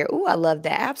answered prayer. Ooh, I love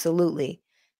that. Absolutely.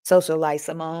 Social life,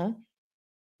 Simone.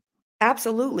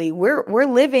 Absolutely. We're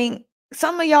living.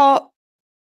 Some of y'all,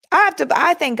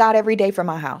 I thank God every day for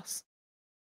my house.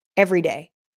 Every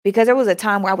day. Because there was a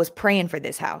time where I was praying for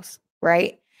this house,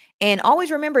 right? And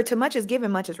always remember, too much is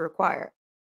given, much is required.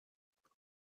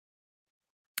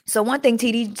 So one thing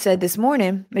TD said this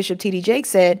morning, Bishop TD Jake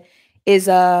said, is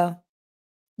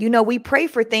we pray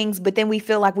for things, but then we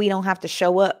feel like we don't have to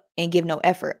show up and give no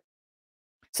effort.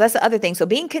 So that's the other thing. So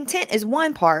being content is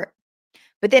one part,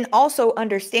 but then also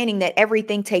understanding that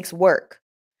everything takes work.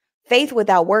 Faith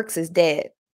without works is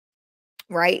dead,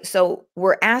 right? So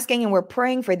we're asking and we're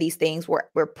praying for these things.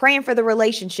 We're praying for the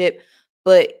relationship,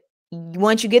 but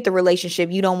once you get the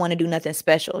relationship, you don't want to do nothing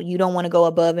special. You don't want to go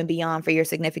above and beyond for your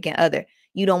significant other.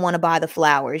 You don't want to buy the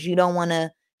flowers. You don't want to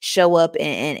show up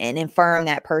and affirm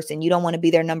that person. You don't want to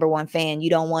be their number one fan. You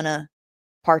don't want to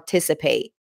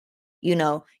participate.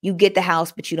 You get the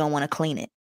house, but you don't want to clean it.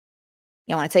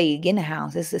 I want to tell you, get in the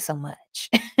house. This is so much.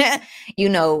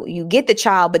 You get the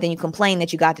child, but then you complain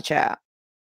that you got the child.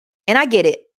 And I get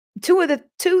it.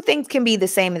 Two things can be the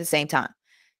same at the same time.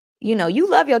 You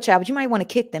love your child, but you might want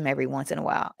to kick them every once in a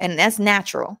while. And that's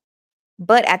natural.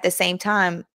 But at the same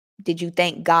time, did you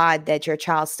thank God that your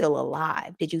child's still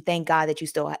alive? Did you thank God that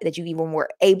you even were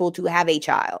able to have a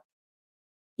child,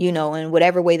 in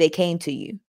whatever way they came to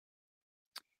you?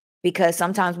 Because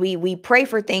sometimes we pray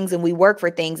for things and we work for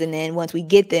things. And then once we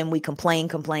get them, we complain.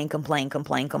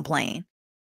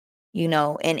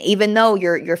 And even though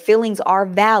your feelings are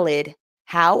valid,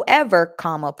 however,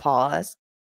 pause,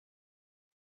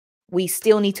 we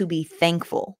still need to be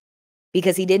thankful,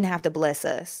 because he didn't have to bless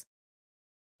us,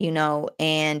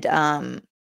 and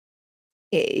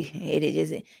it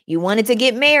is, you wanted to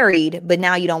get married, but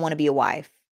now you don't want to be a wife.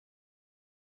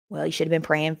 Well, you should have been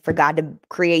praying for God to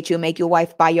create you and make you a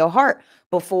wife by your heart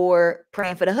before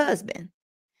praying for the husband.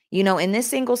 In this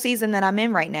single season that I'm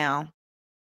in right now,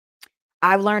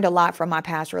 I've learned a lot from my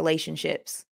past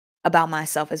relationships about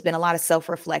myself. It's been a lot of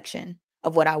self-reflection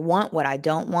of what I want, what I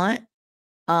don't want.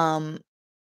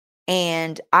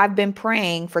 And I've been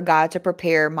praying for God to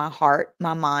prepare my heart,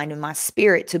 my mind, and my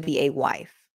spirit to be a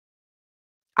wife.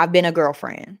 I've been a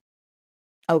girlfriend.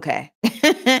 Okay.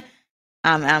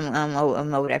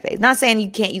 I'm over that phase. Not saying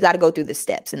you got to go through the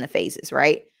steps and the phases,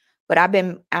 right? But I've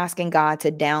been asking God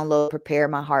to prepare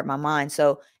my heart, my mind.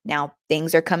 So now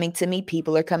things are coming to me.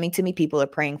 People are coming to me. People are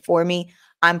praying for me.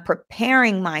 I'm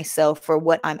preparing myself for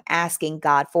what I'm asking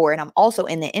God for. And I'm also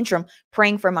in the interim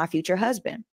praying for my future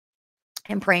husband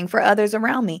and praying for others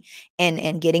around me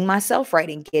and getting myself right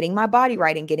and getting my body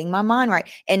right and getting my mind right.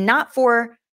 And not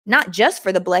just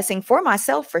for the blessing, for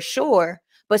myself for sure,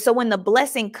 But so when the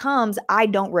blessing comes, I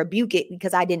don't rebuke it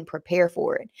because I didn't prepare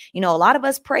for it. You know, a lot of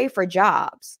us pray for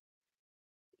jobs.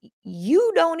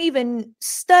 You don't even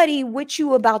study what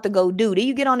you about to go do. Then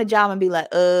you get on the job and be like,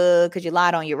 because you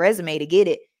lied on your resume to get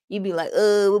it. You'd be like,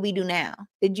 what we do now?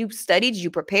 Did you study? Did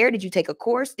you prepare? Did you take a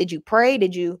course? Did you pray?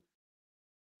 Did you,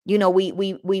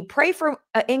 we pray for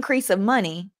an increase of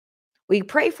money. We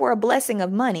pray for a blessing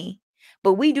of money,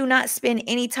 but we do not spend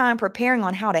any time preparing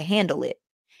on how to handle it.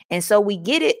 And so we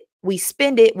get it, we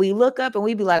spend it, we look up and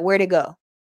we be like, where'd it go?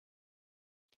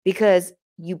 Because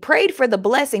you prayed for the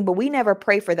blessing, but we never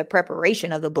pray for the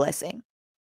preparation of the blessing.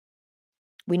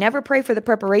 We never pray for the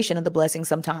preparation of the blessing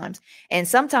sometimes. And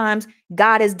sometimes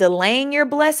God is delaying your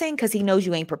blessing because he knows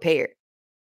you ain't prepared.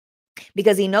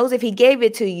 Because he knows if he gave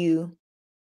it to you,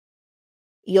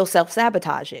 you'll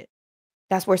self-sabotage it.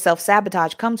 That's where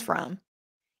self-sabotage comes from.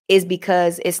 Is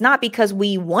because it's not because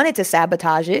we wanted to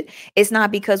sabotage it. It's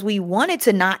not because we wanted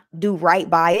to not do right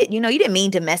by it. You know, you didn't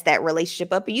mean to mess that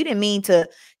relationship up. You didn't mean to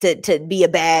be a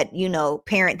bad,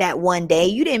 parent that one day.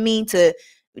 You didn't mean to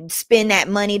spend that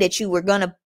money that you were going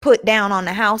to put down on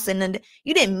the house. And then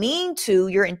you didn't mean to.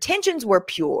 Your intentions were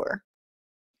pure.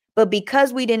 But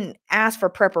because we didn't ask for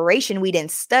preparation, we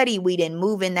didn't study, we didn't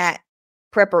move in that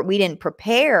we didn't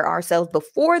prepare ourselves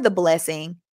before the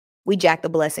blessing, we jacked the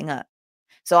blessing up.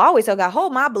 So I always tell God,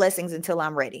 hold my blessings until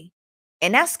I'm ready.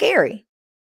 And that's scary.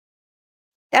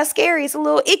 That's scary. It's a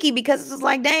little icky because it's just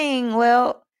like, dang,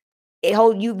 well,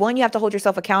 you have to hold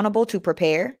yourself accountable to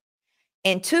prepare.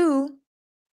 And two,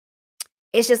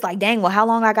 it's just like, dang, well, how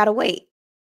long I got to wait?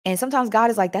 And sometimes God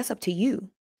is like, that's up to you.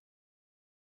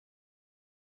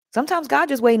 Sometimes God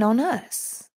just waiting on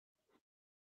us.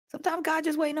 Sometimes God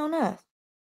just waiting on us.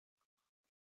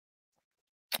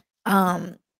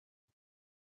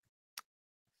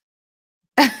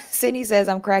 Sydney says,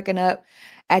 I'm cracking up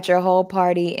at your whole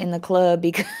party in the club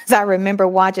because I remember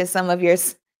watching some of your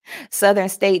Southern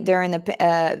state during the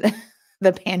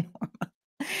panorama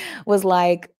was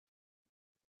like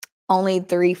only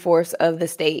 3/4 of the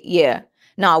state. Yeah.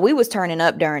 No, we was turning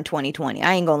up during 2020.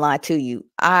 I ain't gonna lie to you.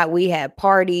 We had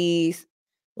parties,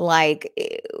 like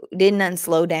didn't nothing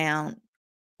slow down.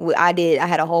 I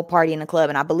had a whole party in the club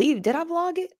and I believe, did I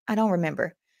vlog it? I don't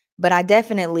remember, but I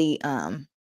definitely had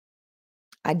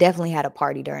a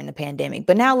party during the pandemic.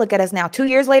 But now look at us now, 2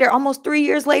 years later, almost 3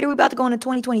 years later, we're about to go into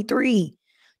 2023.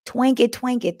 Twank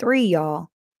it 3,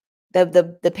 y'all.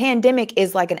 The pandemic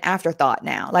is like an afterthought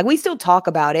now. Like we still talk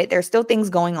about it. There's still things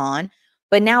going on,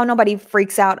 but now nobody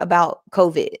freaks out about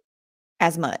COVID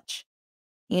as much.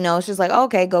 It's just like,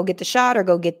 okay, go get the shot or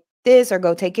go get this or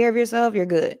go take care of yourself. You're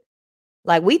good.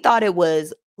 Like we thought it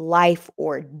was life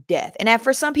or death. And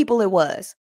for some people it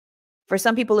was. For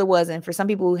some people it wasn't. For some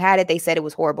people who had it, they said it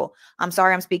was horrible. I'm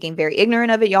sorry, I'm speaking very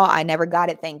ignorant of it, y'all. I never got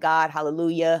it. Thank God.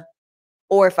 Hallelujah.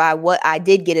 Or if I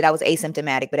did get it, I was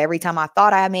asymptomatic. But every time I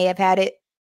thought I may have had it,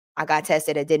 I got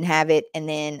tested. I didn't have it. And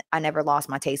then I never lost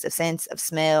my taste of sense, of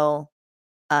smell,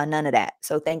 none of that.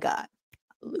 So thank God.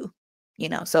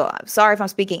 So I'm sorry if I'm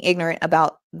speaking ignorant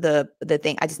about the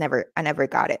thing. I never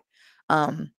got it.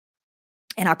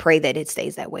 And I pray that it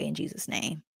stays that way in Jesus'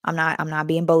 name. I'm not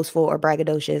being boastful or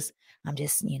braggadocious. I'm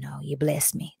just, you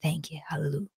blessed me. Thank you.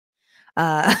 Hallelujah.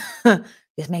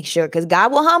 Just make sure, because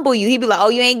God will humble you. He'd be like, oh,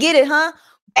 you ain't get it, huh?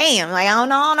 Bam. Like, oh,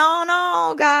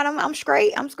 no, God, I'm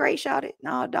straight. I'm straight, shout it.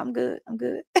 No, I'm good. I'm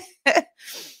good.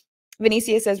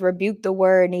 Venicia says, rebuke the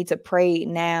word, need to pray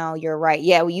now. You're right.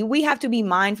 Yeah, we have to be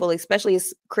mindful, especially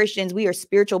as Christians. We are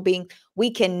spiritual beings. We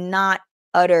cannot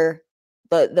utter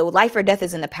the life or death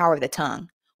is in the power of the tongue.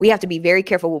 We have to be very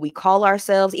careful what we call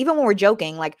ourselves, even when we're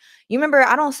joking. Like, you remember,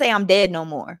 I don't say I'm dead no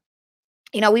more.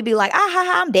 We'd be like,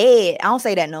 I'm dead. I don't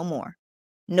say that no more.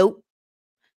 Nope.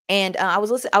 And I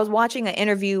was watching an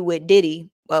interview with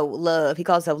Diddy. Well, Love. He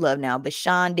calls himself Love now, but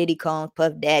Sean Diddy Combs,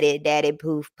 Puff Daddy,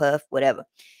 Poof, Puff, whatever.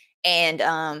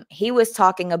 And he was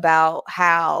talking about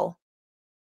how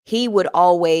he would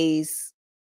always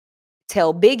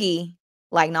tell Biggie,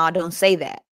 like, no, don't say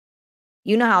that.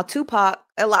 You know how Tupac,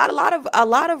 a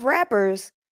lot of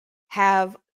rappers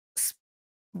have,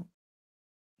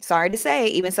 sorry to say,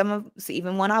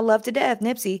 even one I love to death,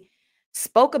 Nipsey,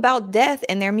 spoke about death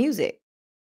in their music.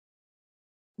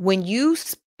 When you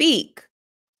speak,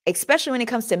 especially when it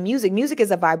comes to music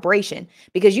is a vibration,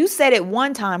 because you said it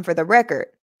one time for the record,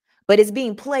 but it's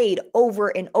being played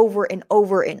over and over and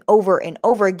over and over and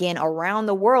over again around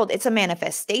the world. It's a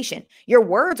manifestation. Your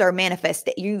words are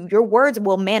your words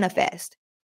will manifest.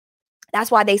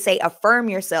 That's why they say affirm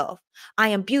yourself. I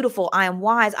am beautiful. I am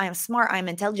wise. I am smart. I am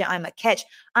intelligent. I am a catch.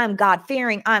 I am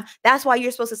God-fearing. That's why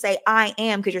you're supposed to say I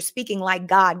am, because you're speaking like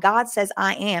God. God says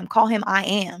I am. Call him I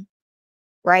am.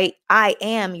 right? I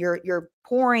am, you're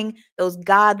pouring those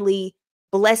godly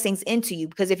blessings into you.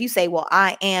 Because if you say, well,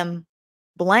 I am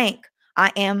blank,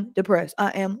 I am depressed, I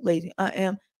am lazy,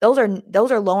 those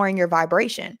are lowering your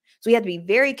vibration. So you have to be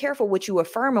very careful what you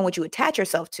affirm and what you attach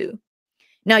yourself to.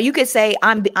 Now you could say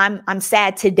I'm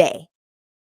sad today.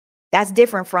 That's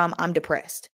different from I'm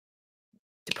depressed.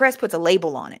 Depressed puts a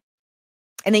label on it.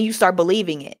 And then you start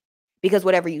believing it, because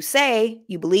whatever you say,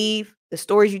 you believe. The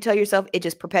stories you tell yourself, it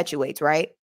just perpetuates,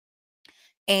 right?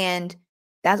 And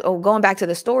that's going back to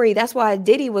the story. That's why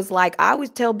Diddy was like, I always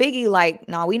tell Biggie, like,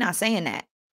 no, we not saying that,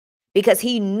 because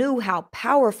he knew how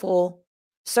powerful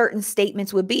certain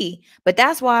statements would be. But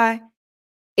that's why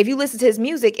if you listen to his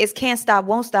music, it's Can't Stop,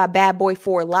 Won't Stop, Bad Boy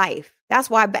for Life. That's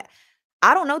why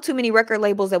I don't know too many record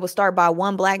labels that would start by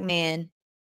one black man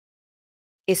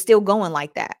is still going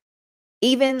like that.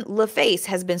 Even LaFace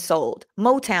has been sold.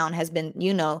 Motown has been,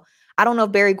 I don't know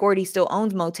if Berry Gordy still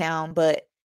owns Motown, but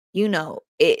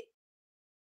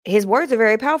his words are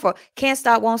very powerful. Can't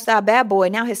Stop, Won't Stop, Bad Boy.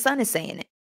 Now his son is saying it.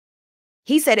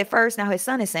 He said it first. Now his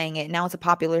son is saying it. Now it's a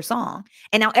popular song.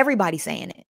 And now everybody's saying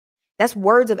it. That's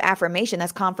words of affirmation.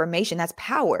 That's confirmation. That's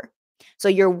power. So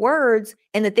your words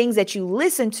and the things that you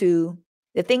listen to,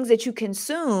 the things that you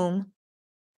consume,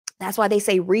 that's why they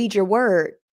say read your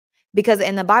word. Because,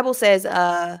 and the Bible says,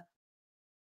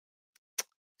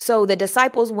 so the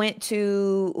disciples went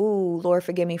to, Lord,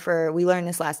 forgive me we learned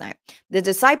this last night. The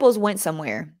disciples went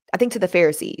somewhere, I think to the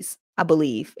Pharisees, I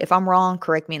believe. If I'm wrong,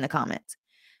 correct me in the comments.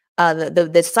 The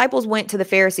disciples went to the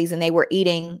Pharisees and they were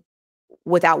eating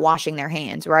without washing their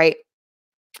hands, right?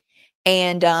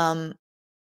 And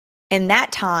in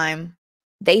that time,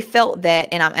 they felt that,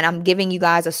 and I'm giving you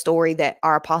guys a story that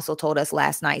our apostle told us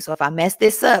last night. So if I mess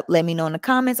this up, let me know in the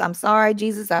comments. I'm sorry,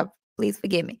 Jesus. Please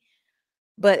forgive me.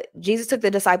 But Jesus took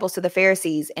the disciples to the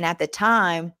Pharisees, and at the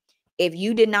time, if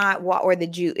you did not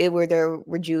there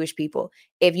were Jewish people.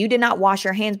 If you did not wash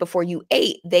your hands before you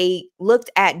ate, they looked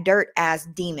at dirt as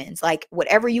demons. Like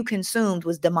whatever you consumed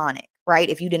was demonic, right?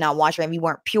 If you did not wash your hands, you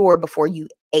weren't pure before you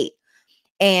ate.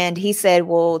 And he said,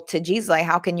 well, to Jesus, like,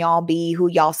 how can y'all be who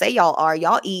y'all say y'all are?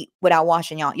 Y'all eat without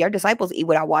washing your disciples eat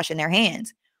without washing their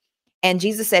hands. And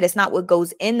Jesus said, it's not what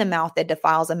goes in the mouth that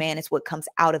defiles a man, it's what comes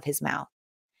out of his mouth.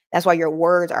 That's why your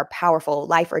words are powerful.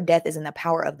 Life or death is in the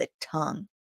power of the tongue.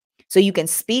 So you can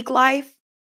speak life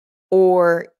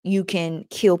or you can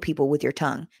kill people with your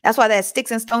tongue. That's why that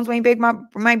sticks and stones might break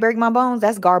my bones.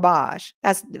 That's garbage.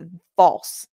 That's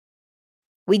false.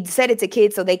 We said it to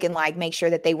kids so they can like make sure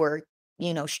that they were,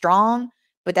 strong,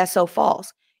 but that's so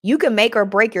false. You can make or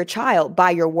break your child by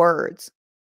your words.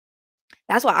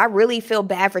 That's why I really feel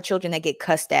bad for children that get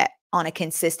cussed at on a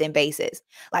consistent basis.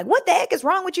 Like, what the heck is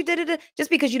wrong with you? Just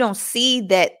because you don't see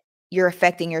that you're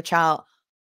affecting your child,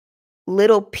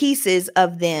 little pieces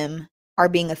of them are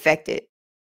being affected.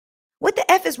 What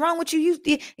the F is wrong with you?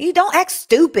 You don't act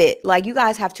stupid. Like, you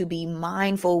guys have to be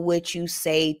mindful what you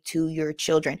say to your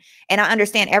children. And I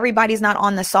understand everybody's not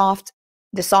on the soft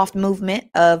movement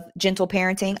of gentle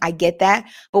parenting. I get that.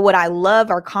 But what I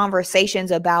love are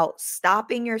conversations about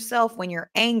stopping yourself when you're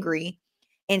angry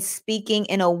and speaking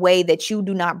in a way that you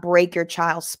do not break your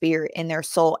child's spirit and their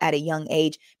soul at a young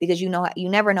age, because you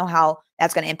never know how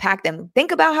that's going to impact them.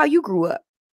 Think about how you grew up.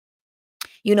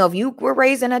 If you were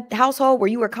raised in a household where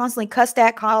you were constantly cussed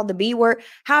at, called the B word,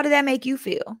 how did that make you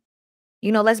feel?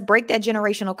 Let's break that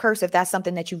generational curse if that's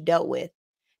something that you've dealt with.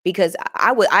 Because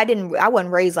I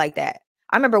wasn't raised like that.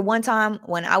 I remember one time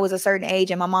when I was a certain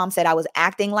age and my mom said I was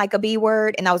acting like a B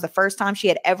word. And that was the first time she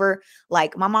had ever,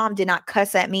 like, my mom did not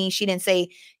cuss at me. She didn't say,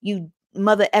 you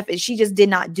mother F. She just did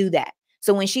not do that.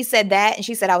 So when she said that and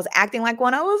she said I was acting like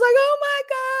one, I was like, oh my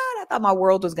God, I thought my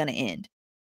world was going to end.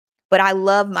 But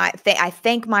I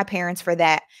thank my parents for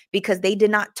that, because they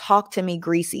did not talk to me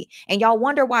greasy. And y'all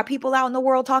wonder why people out in the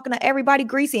world talking to everybody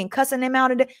greasy and cussing them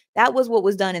out. That was what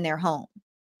was done in their home.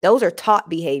 Those are taught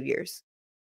behaviors.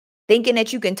 Thinking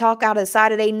that you can talk out of the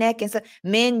side of their neck and say,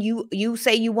 men, you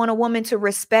say you want a woman to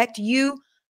respect you.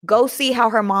 Go see how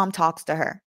her mom talks to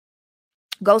her.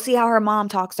 Go see how her mom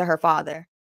talks to her father.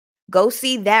 Go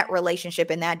see that relationship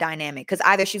and that dynamic. Because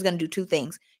either she's going to do two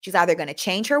things. She's either going to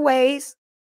change her ways,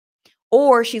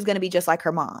 or she's going to be just like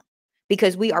her mom,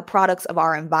 because we are products of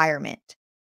our environment.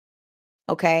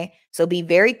 Okay. So be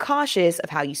very cautious of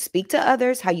how you speak to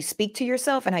others, how you speak to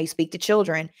yourself, and how you speak to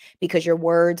children, because your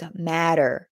words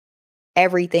matter.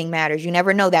 Everything matters. You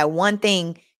never know, that one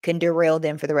thing can derail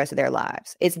them for the rest of their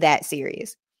lives. It's that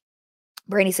serious.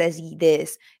 Brandy says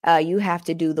this, you have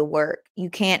to do the work. You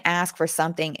can't ask for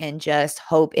something and just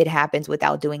hope it happens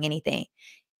without doing anything.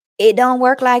 It don't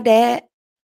work like that.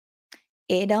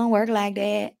 It don't work like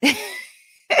that.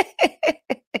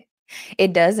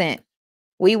 It doesn't.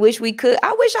 We wish we could.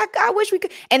 I wish we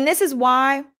could. And this is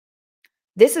why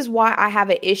I have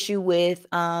an issue with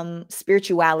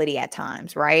spirituality at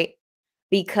times, right?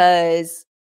 Because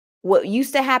what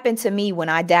used to happen to me when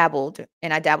I dabbled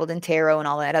in tarot and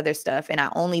all that other stuff, and I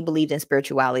only believed in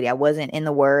spirituality. I wasn't in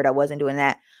the word. I wasn't doing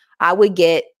that. I would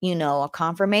get, a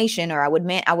confirmation, or I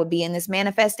would be in this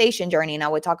manifestation journey, and I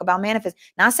would talk about manifest.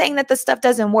 Not saying that the stuff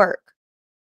doesn't work,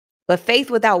 but faith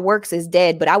without works is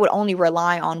dead. But I would only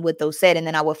rely on what those said, and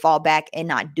then I would fall back and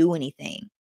not do anything.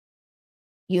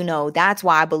 That's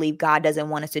why I believe God doesn't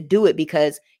want us to do it,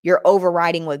 because you're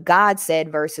overriding what God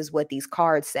said versus what these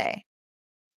cards say.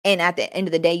 And at the end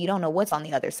of the day, you don't know what's on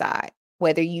the other side,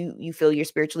 whether you feel you're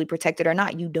spiritually protected or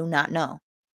not. You do not know.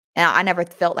 And I never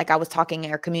felt like I was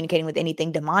talking or communicating with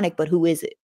anything demonic, but who is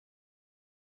it?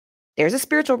 There's a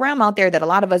spiritual realm out there that a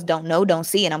lot of us don't know, don't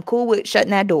see, and I'm cool with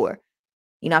shutting that door.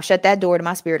 I've shut that door to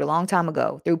my spirit a long time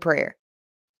ago through prayer.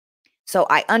 So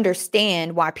I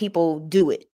understand why people do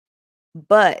it.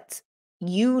 But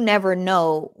you never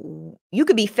know. You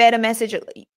could be fed a message.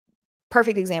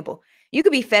 Perfect example. You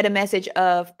could be fed a message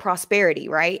of prosperity,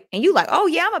 right? And you like, oh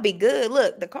yeah, I'm gonna be good.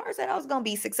 Look, the card said I was gonna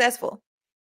be successful.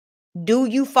 Do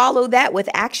you follow that with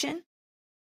action?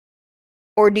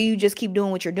 Or do you just keep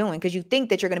doing what you're doing because you think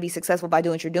that you're going to be successful by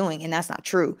doing what you're doing? And that's not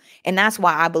true. And that's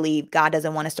why I believe God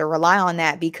doesn't want us to rely on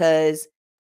that, because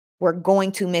we're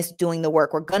going to miss doing the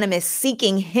work. We're going to miss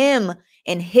seeking him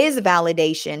and his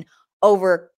validation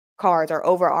over cards or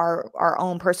over our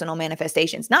own personal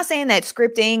manifestations. Not saying that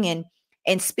scripting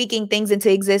and speaking things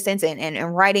into existence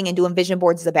and writing and doing vision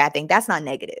boards is a bad thing. That's not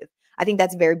negative. I think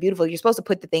that's very beautiful. You're supposed to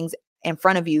put the things in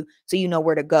front of you so you know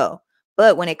where to go.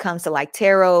 But when it comes to like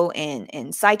tarot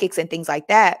and psychics and things like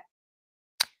that,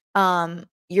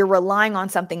 you're relying on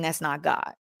something that's not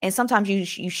God. And sometimes you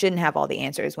shouldn't have all the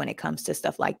answers when it comes to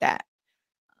stuff like that.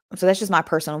 So that's just my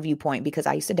personal viewpoint, because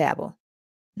I used to dabble.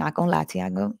 Not gonna lie to you. I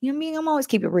go, I'm always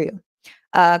keep it real.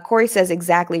 Corey says,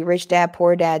 exactly. Rich Dad,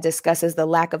 Poor Dad discusses the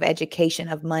lack of education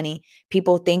of money.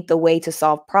 People think the way to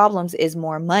solve problems is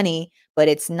more money, but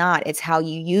it's not. It's how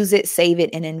you use it, save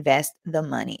it, and invest the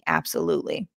money.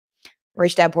 Absolutely.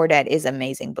 Rich Dad, Poor Dad is an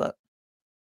amazing book.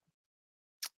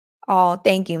 Oh,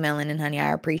 thank you, Melanin, honey.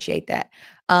 I appreciate that.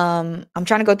 I'm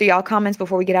trying to go through y'all comments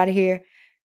before we get out of here.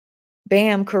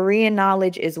 Bam, Korean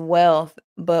knowledge is wealth,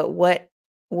 but what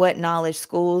knowledge?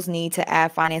 Schools need to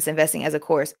add finance investing as a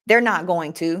course. They're not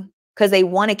going to, because they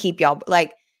want to keep y'all,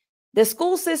 like, the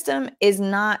school system is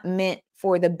not meant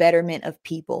for the betterment of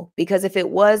people, because if it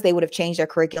was, they would have changed their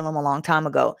curriculum a long time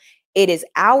ago. It is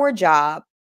our job.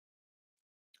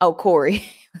 Oh, Corey,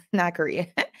 not Korea.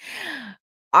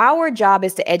 Our job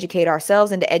is to educate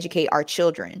ourselves and to educate our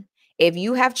children. If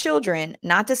you have children,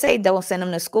 not to say don't send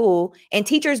them to school, and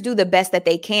teachers do the best that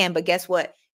they can, but guess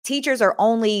what? Teachers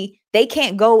they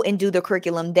can't go and do the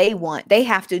curriculum they want. They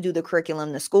have to do the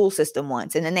curriculum the school system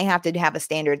wants. And then they have to have a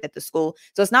standard that the school.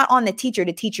 So it's not on the teacher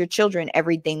to teach your children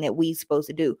everything that we're supposed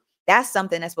to do. That's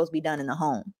something that's supposed to be done in the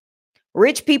home.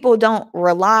 Rich people don't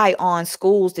rely on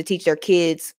schools to teach their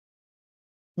kids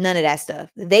none of that stuff.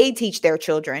 They teach their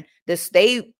children this.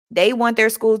 They want their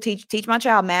school to teach my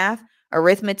child math,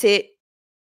 arithmetic,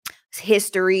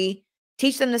 history.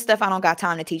 Teach them the stuff I don't got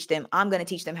time to teach them. I'm going to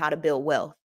teach them how to build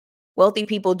wealth. Wealthy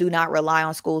people do not rely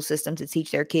on school systems to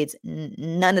teach their kids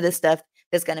none of the stuff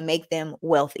that's going to make them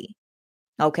wealthy.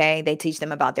 Okay. They teach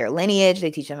them about their lineage.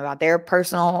 They teach them about their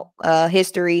personal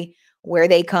history, where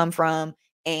they come from,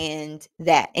 and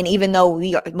that. And even though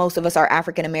most of us are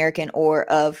African-American or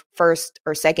of first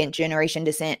or second generation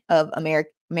descent of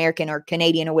American or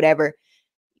Canadian or whatever,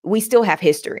 we still have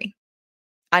history.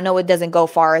 I know it doesn't go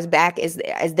far as back as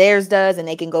theirs does, and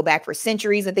they can go back for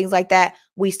centuries and things like that.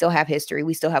 We still have history.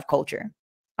 We still have culture.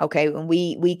 Okay. And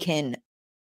we can,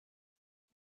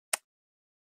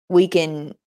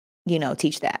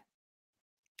 teach that.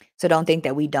 So don't think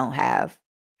that we don't have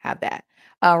that.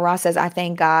 Ross says, I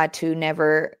thank God I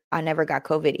never got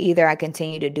COVID either. I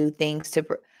continue to do things to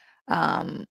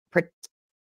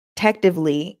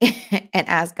protectively and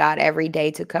ask God every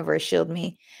day to cover and shield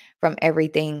me from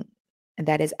everything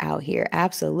that is out here.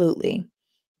 Absolutely.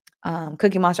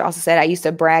 Cookie Monster also said, I used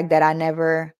to brag that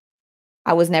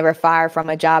I was never fired from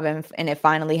a job, and it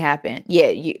finally happened.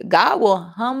 Yeah, God will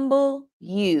humble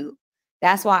you.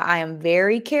 That's why I am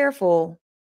very careful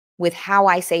with how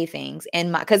I say things,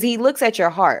 and because he looks at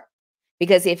your heart.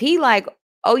 Because if he like,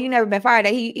 oh, you never been fired,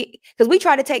 because we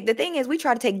try to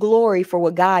take glory for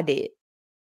what God did.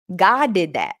 God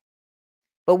did that,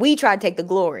 but we try to take the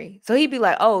glory. So he'd be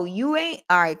like, oh, you ain't,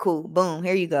 all right, cool, boom,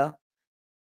 here you go.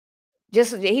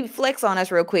 Just he flex on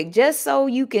us real quick, just so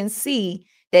you can see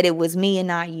that it was me and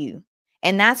not you.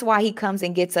 And that's why he comes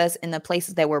and gets us in the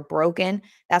places that we're broken.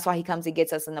 That's why he comes and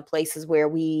gets us in the places where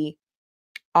we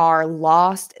are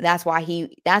lost. That's why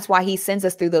he sends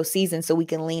us through those seasons so we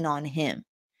can lean on him.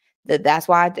 That's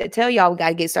why I tell y'all we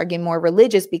got to start getting more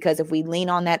religious, because if we lean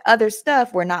on that other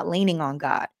stuff, we're not leaning on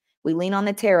God. We lean on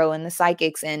the tarot and the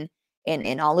psychics and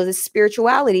all of this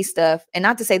spirituality stuff. And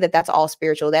not to say that that's all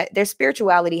spiritual, that their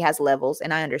spirituality has levels,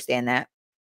 and I understand that.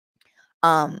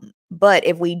 But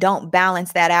if we don't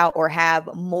balance that out or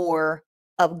have more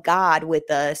of God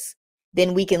with us,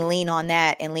 then we can lean on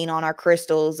that and lean on our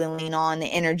crystals and lean on the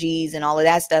energies and all of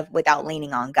that stuff without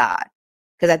leaning on God.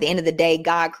 Because at the end of the day,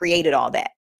 God created all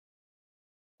that,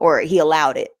 or he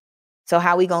allowed it. So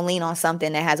how we going to lean on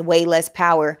something that has way less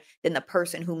power than the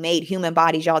person who made human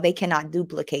bodies? Y'all, they cannot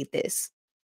duplicate this.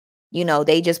 You know,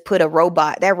 they just put a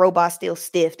robot. That robot's still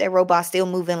stiff. That robot's still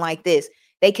moving like this.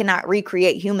 They cannot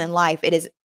recreate human life. It is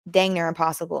dang near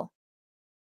impossible.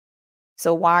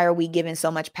 So why are we giving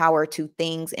so much power to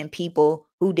things and people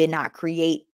who did not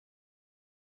create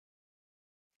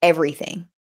everything?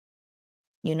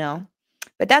 You know,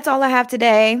 but that's all I have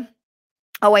today.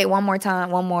 Oh, wait, one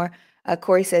more.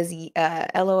 Corey says,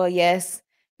 LOL, yes,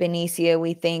 Benicia,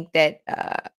 we think that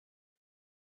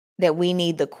that we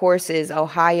need the courses.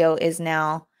 Ohio is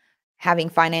now having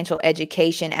financial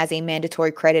education as a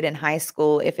mandatory credit in high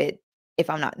school. If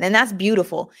I'm not, then that's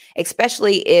beautiful,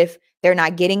 especially if they're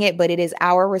not getting it. But it is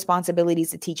our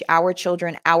responsibilities to teach our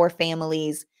children, our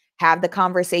families, have the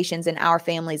conversations in our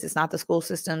families. It's not the school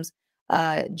system's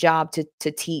job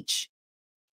to teach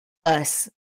us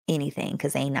anything,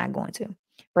 because they ain't not going to.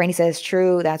 Brandy says,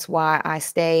 true. That's why I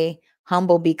stay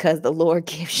humble, because the Lord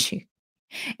gives you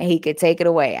and he could take it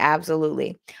away.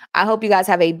 Absolutely. I hope you guys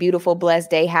have a beautiful, blessed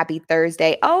day. Happy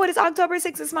Thursday. Oh, it is October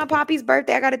 6th. It's my Poppy's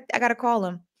birthday. I gotta call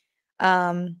him.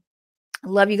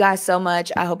 Love you guys so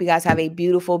much. I hope you guys have a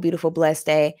beautiful, beautiful, blessed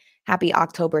day. Happy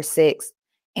October 6th.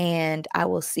 And I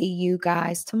will see you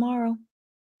guys tomorrow.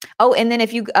 Oh, and then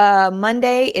if you,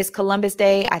 Monday is Columbus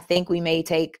Day. I think we may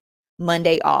take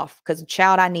Monday off, because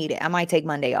child, I need it. I might take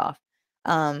Monday off.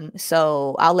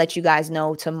 So I'll let you guys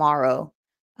know tomorrow.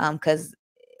 Because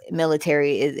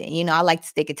military is, you know, I like to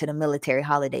stick it to the military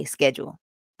holiday schedule.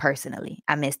 Personally,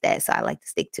 I miss that, so I like to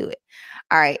stick to it.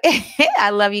 All right. I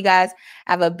love you guys.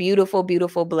 Have a beautiful,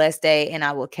 beautiful, blessed day, and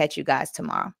I will catch you guys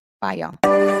tomorrow. Bye,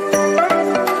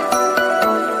 y'all.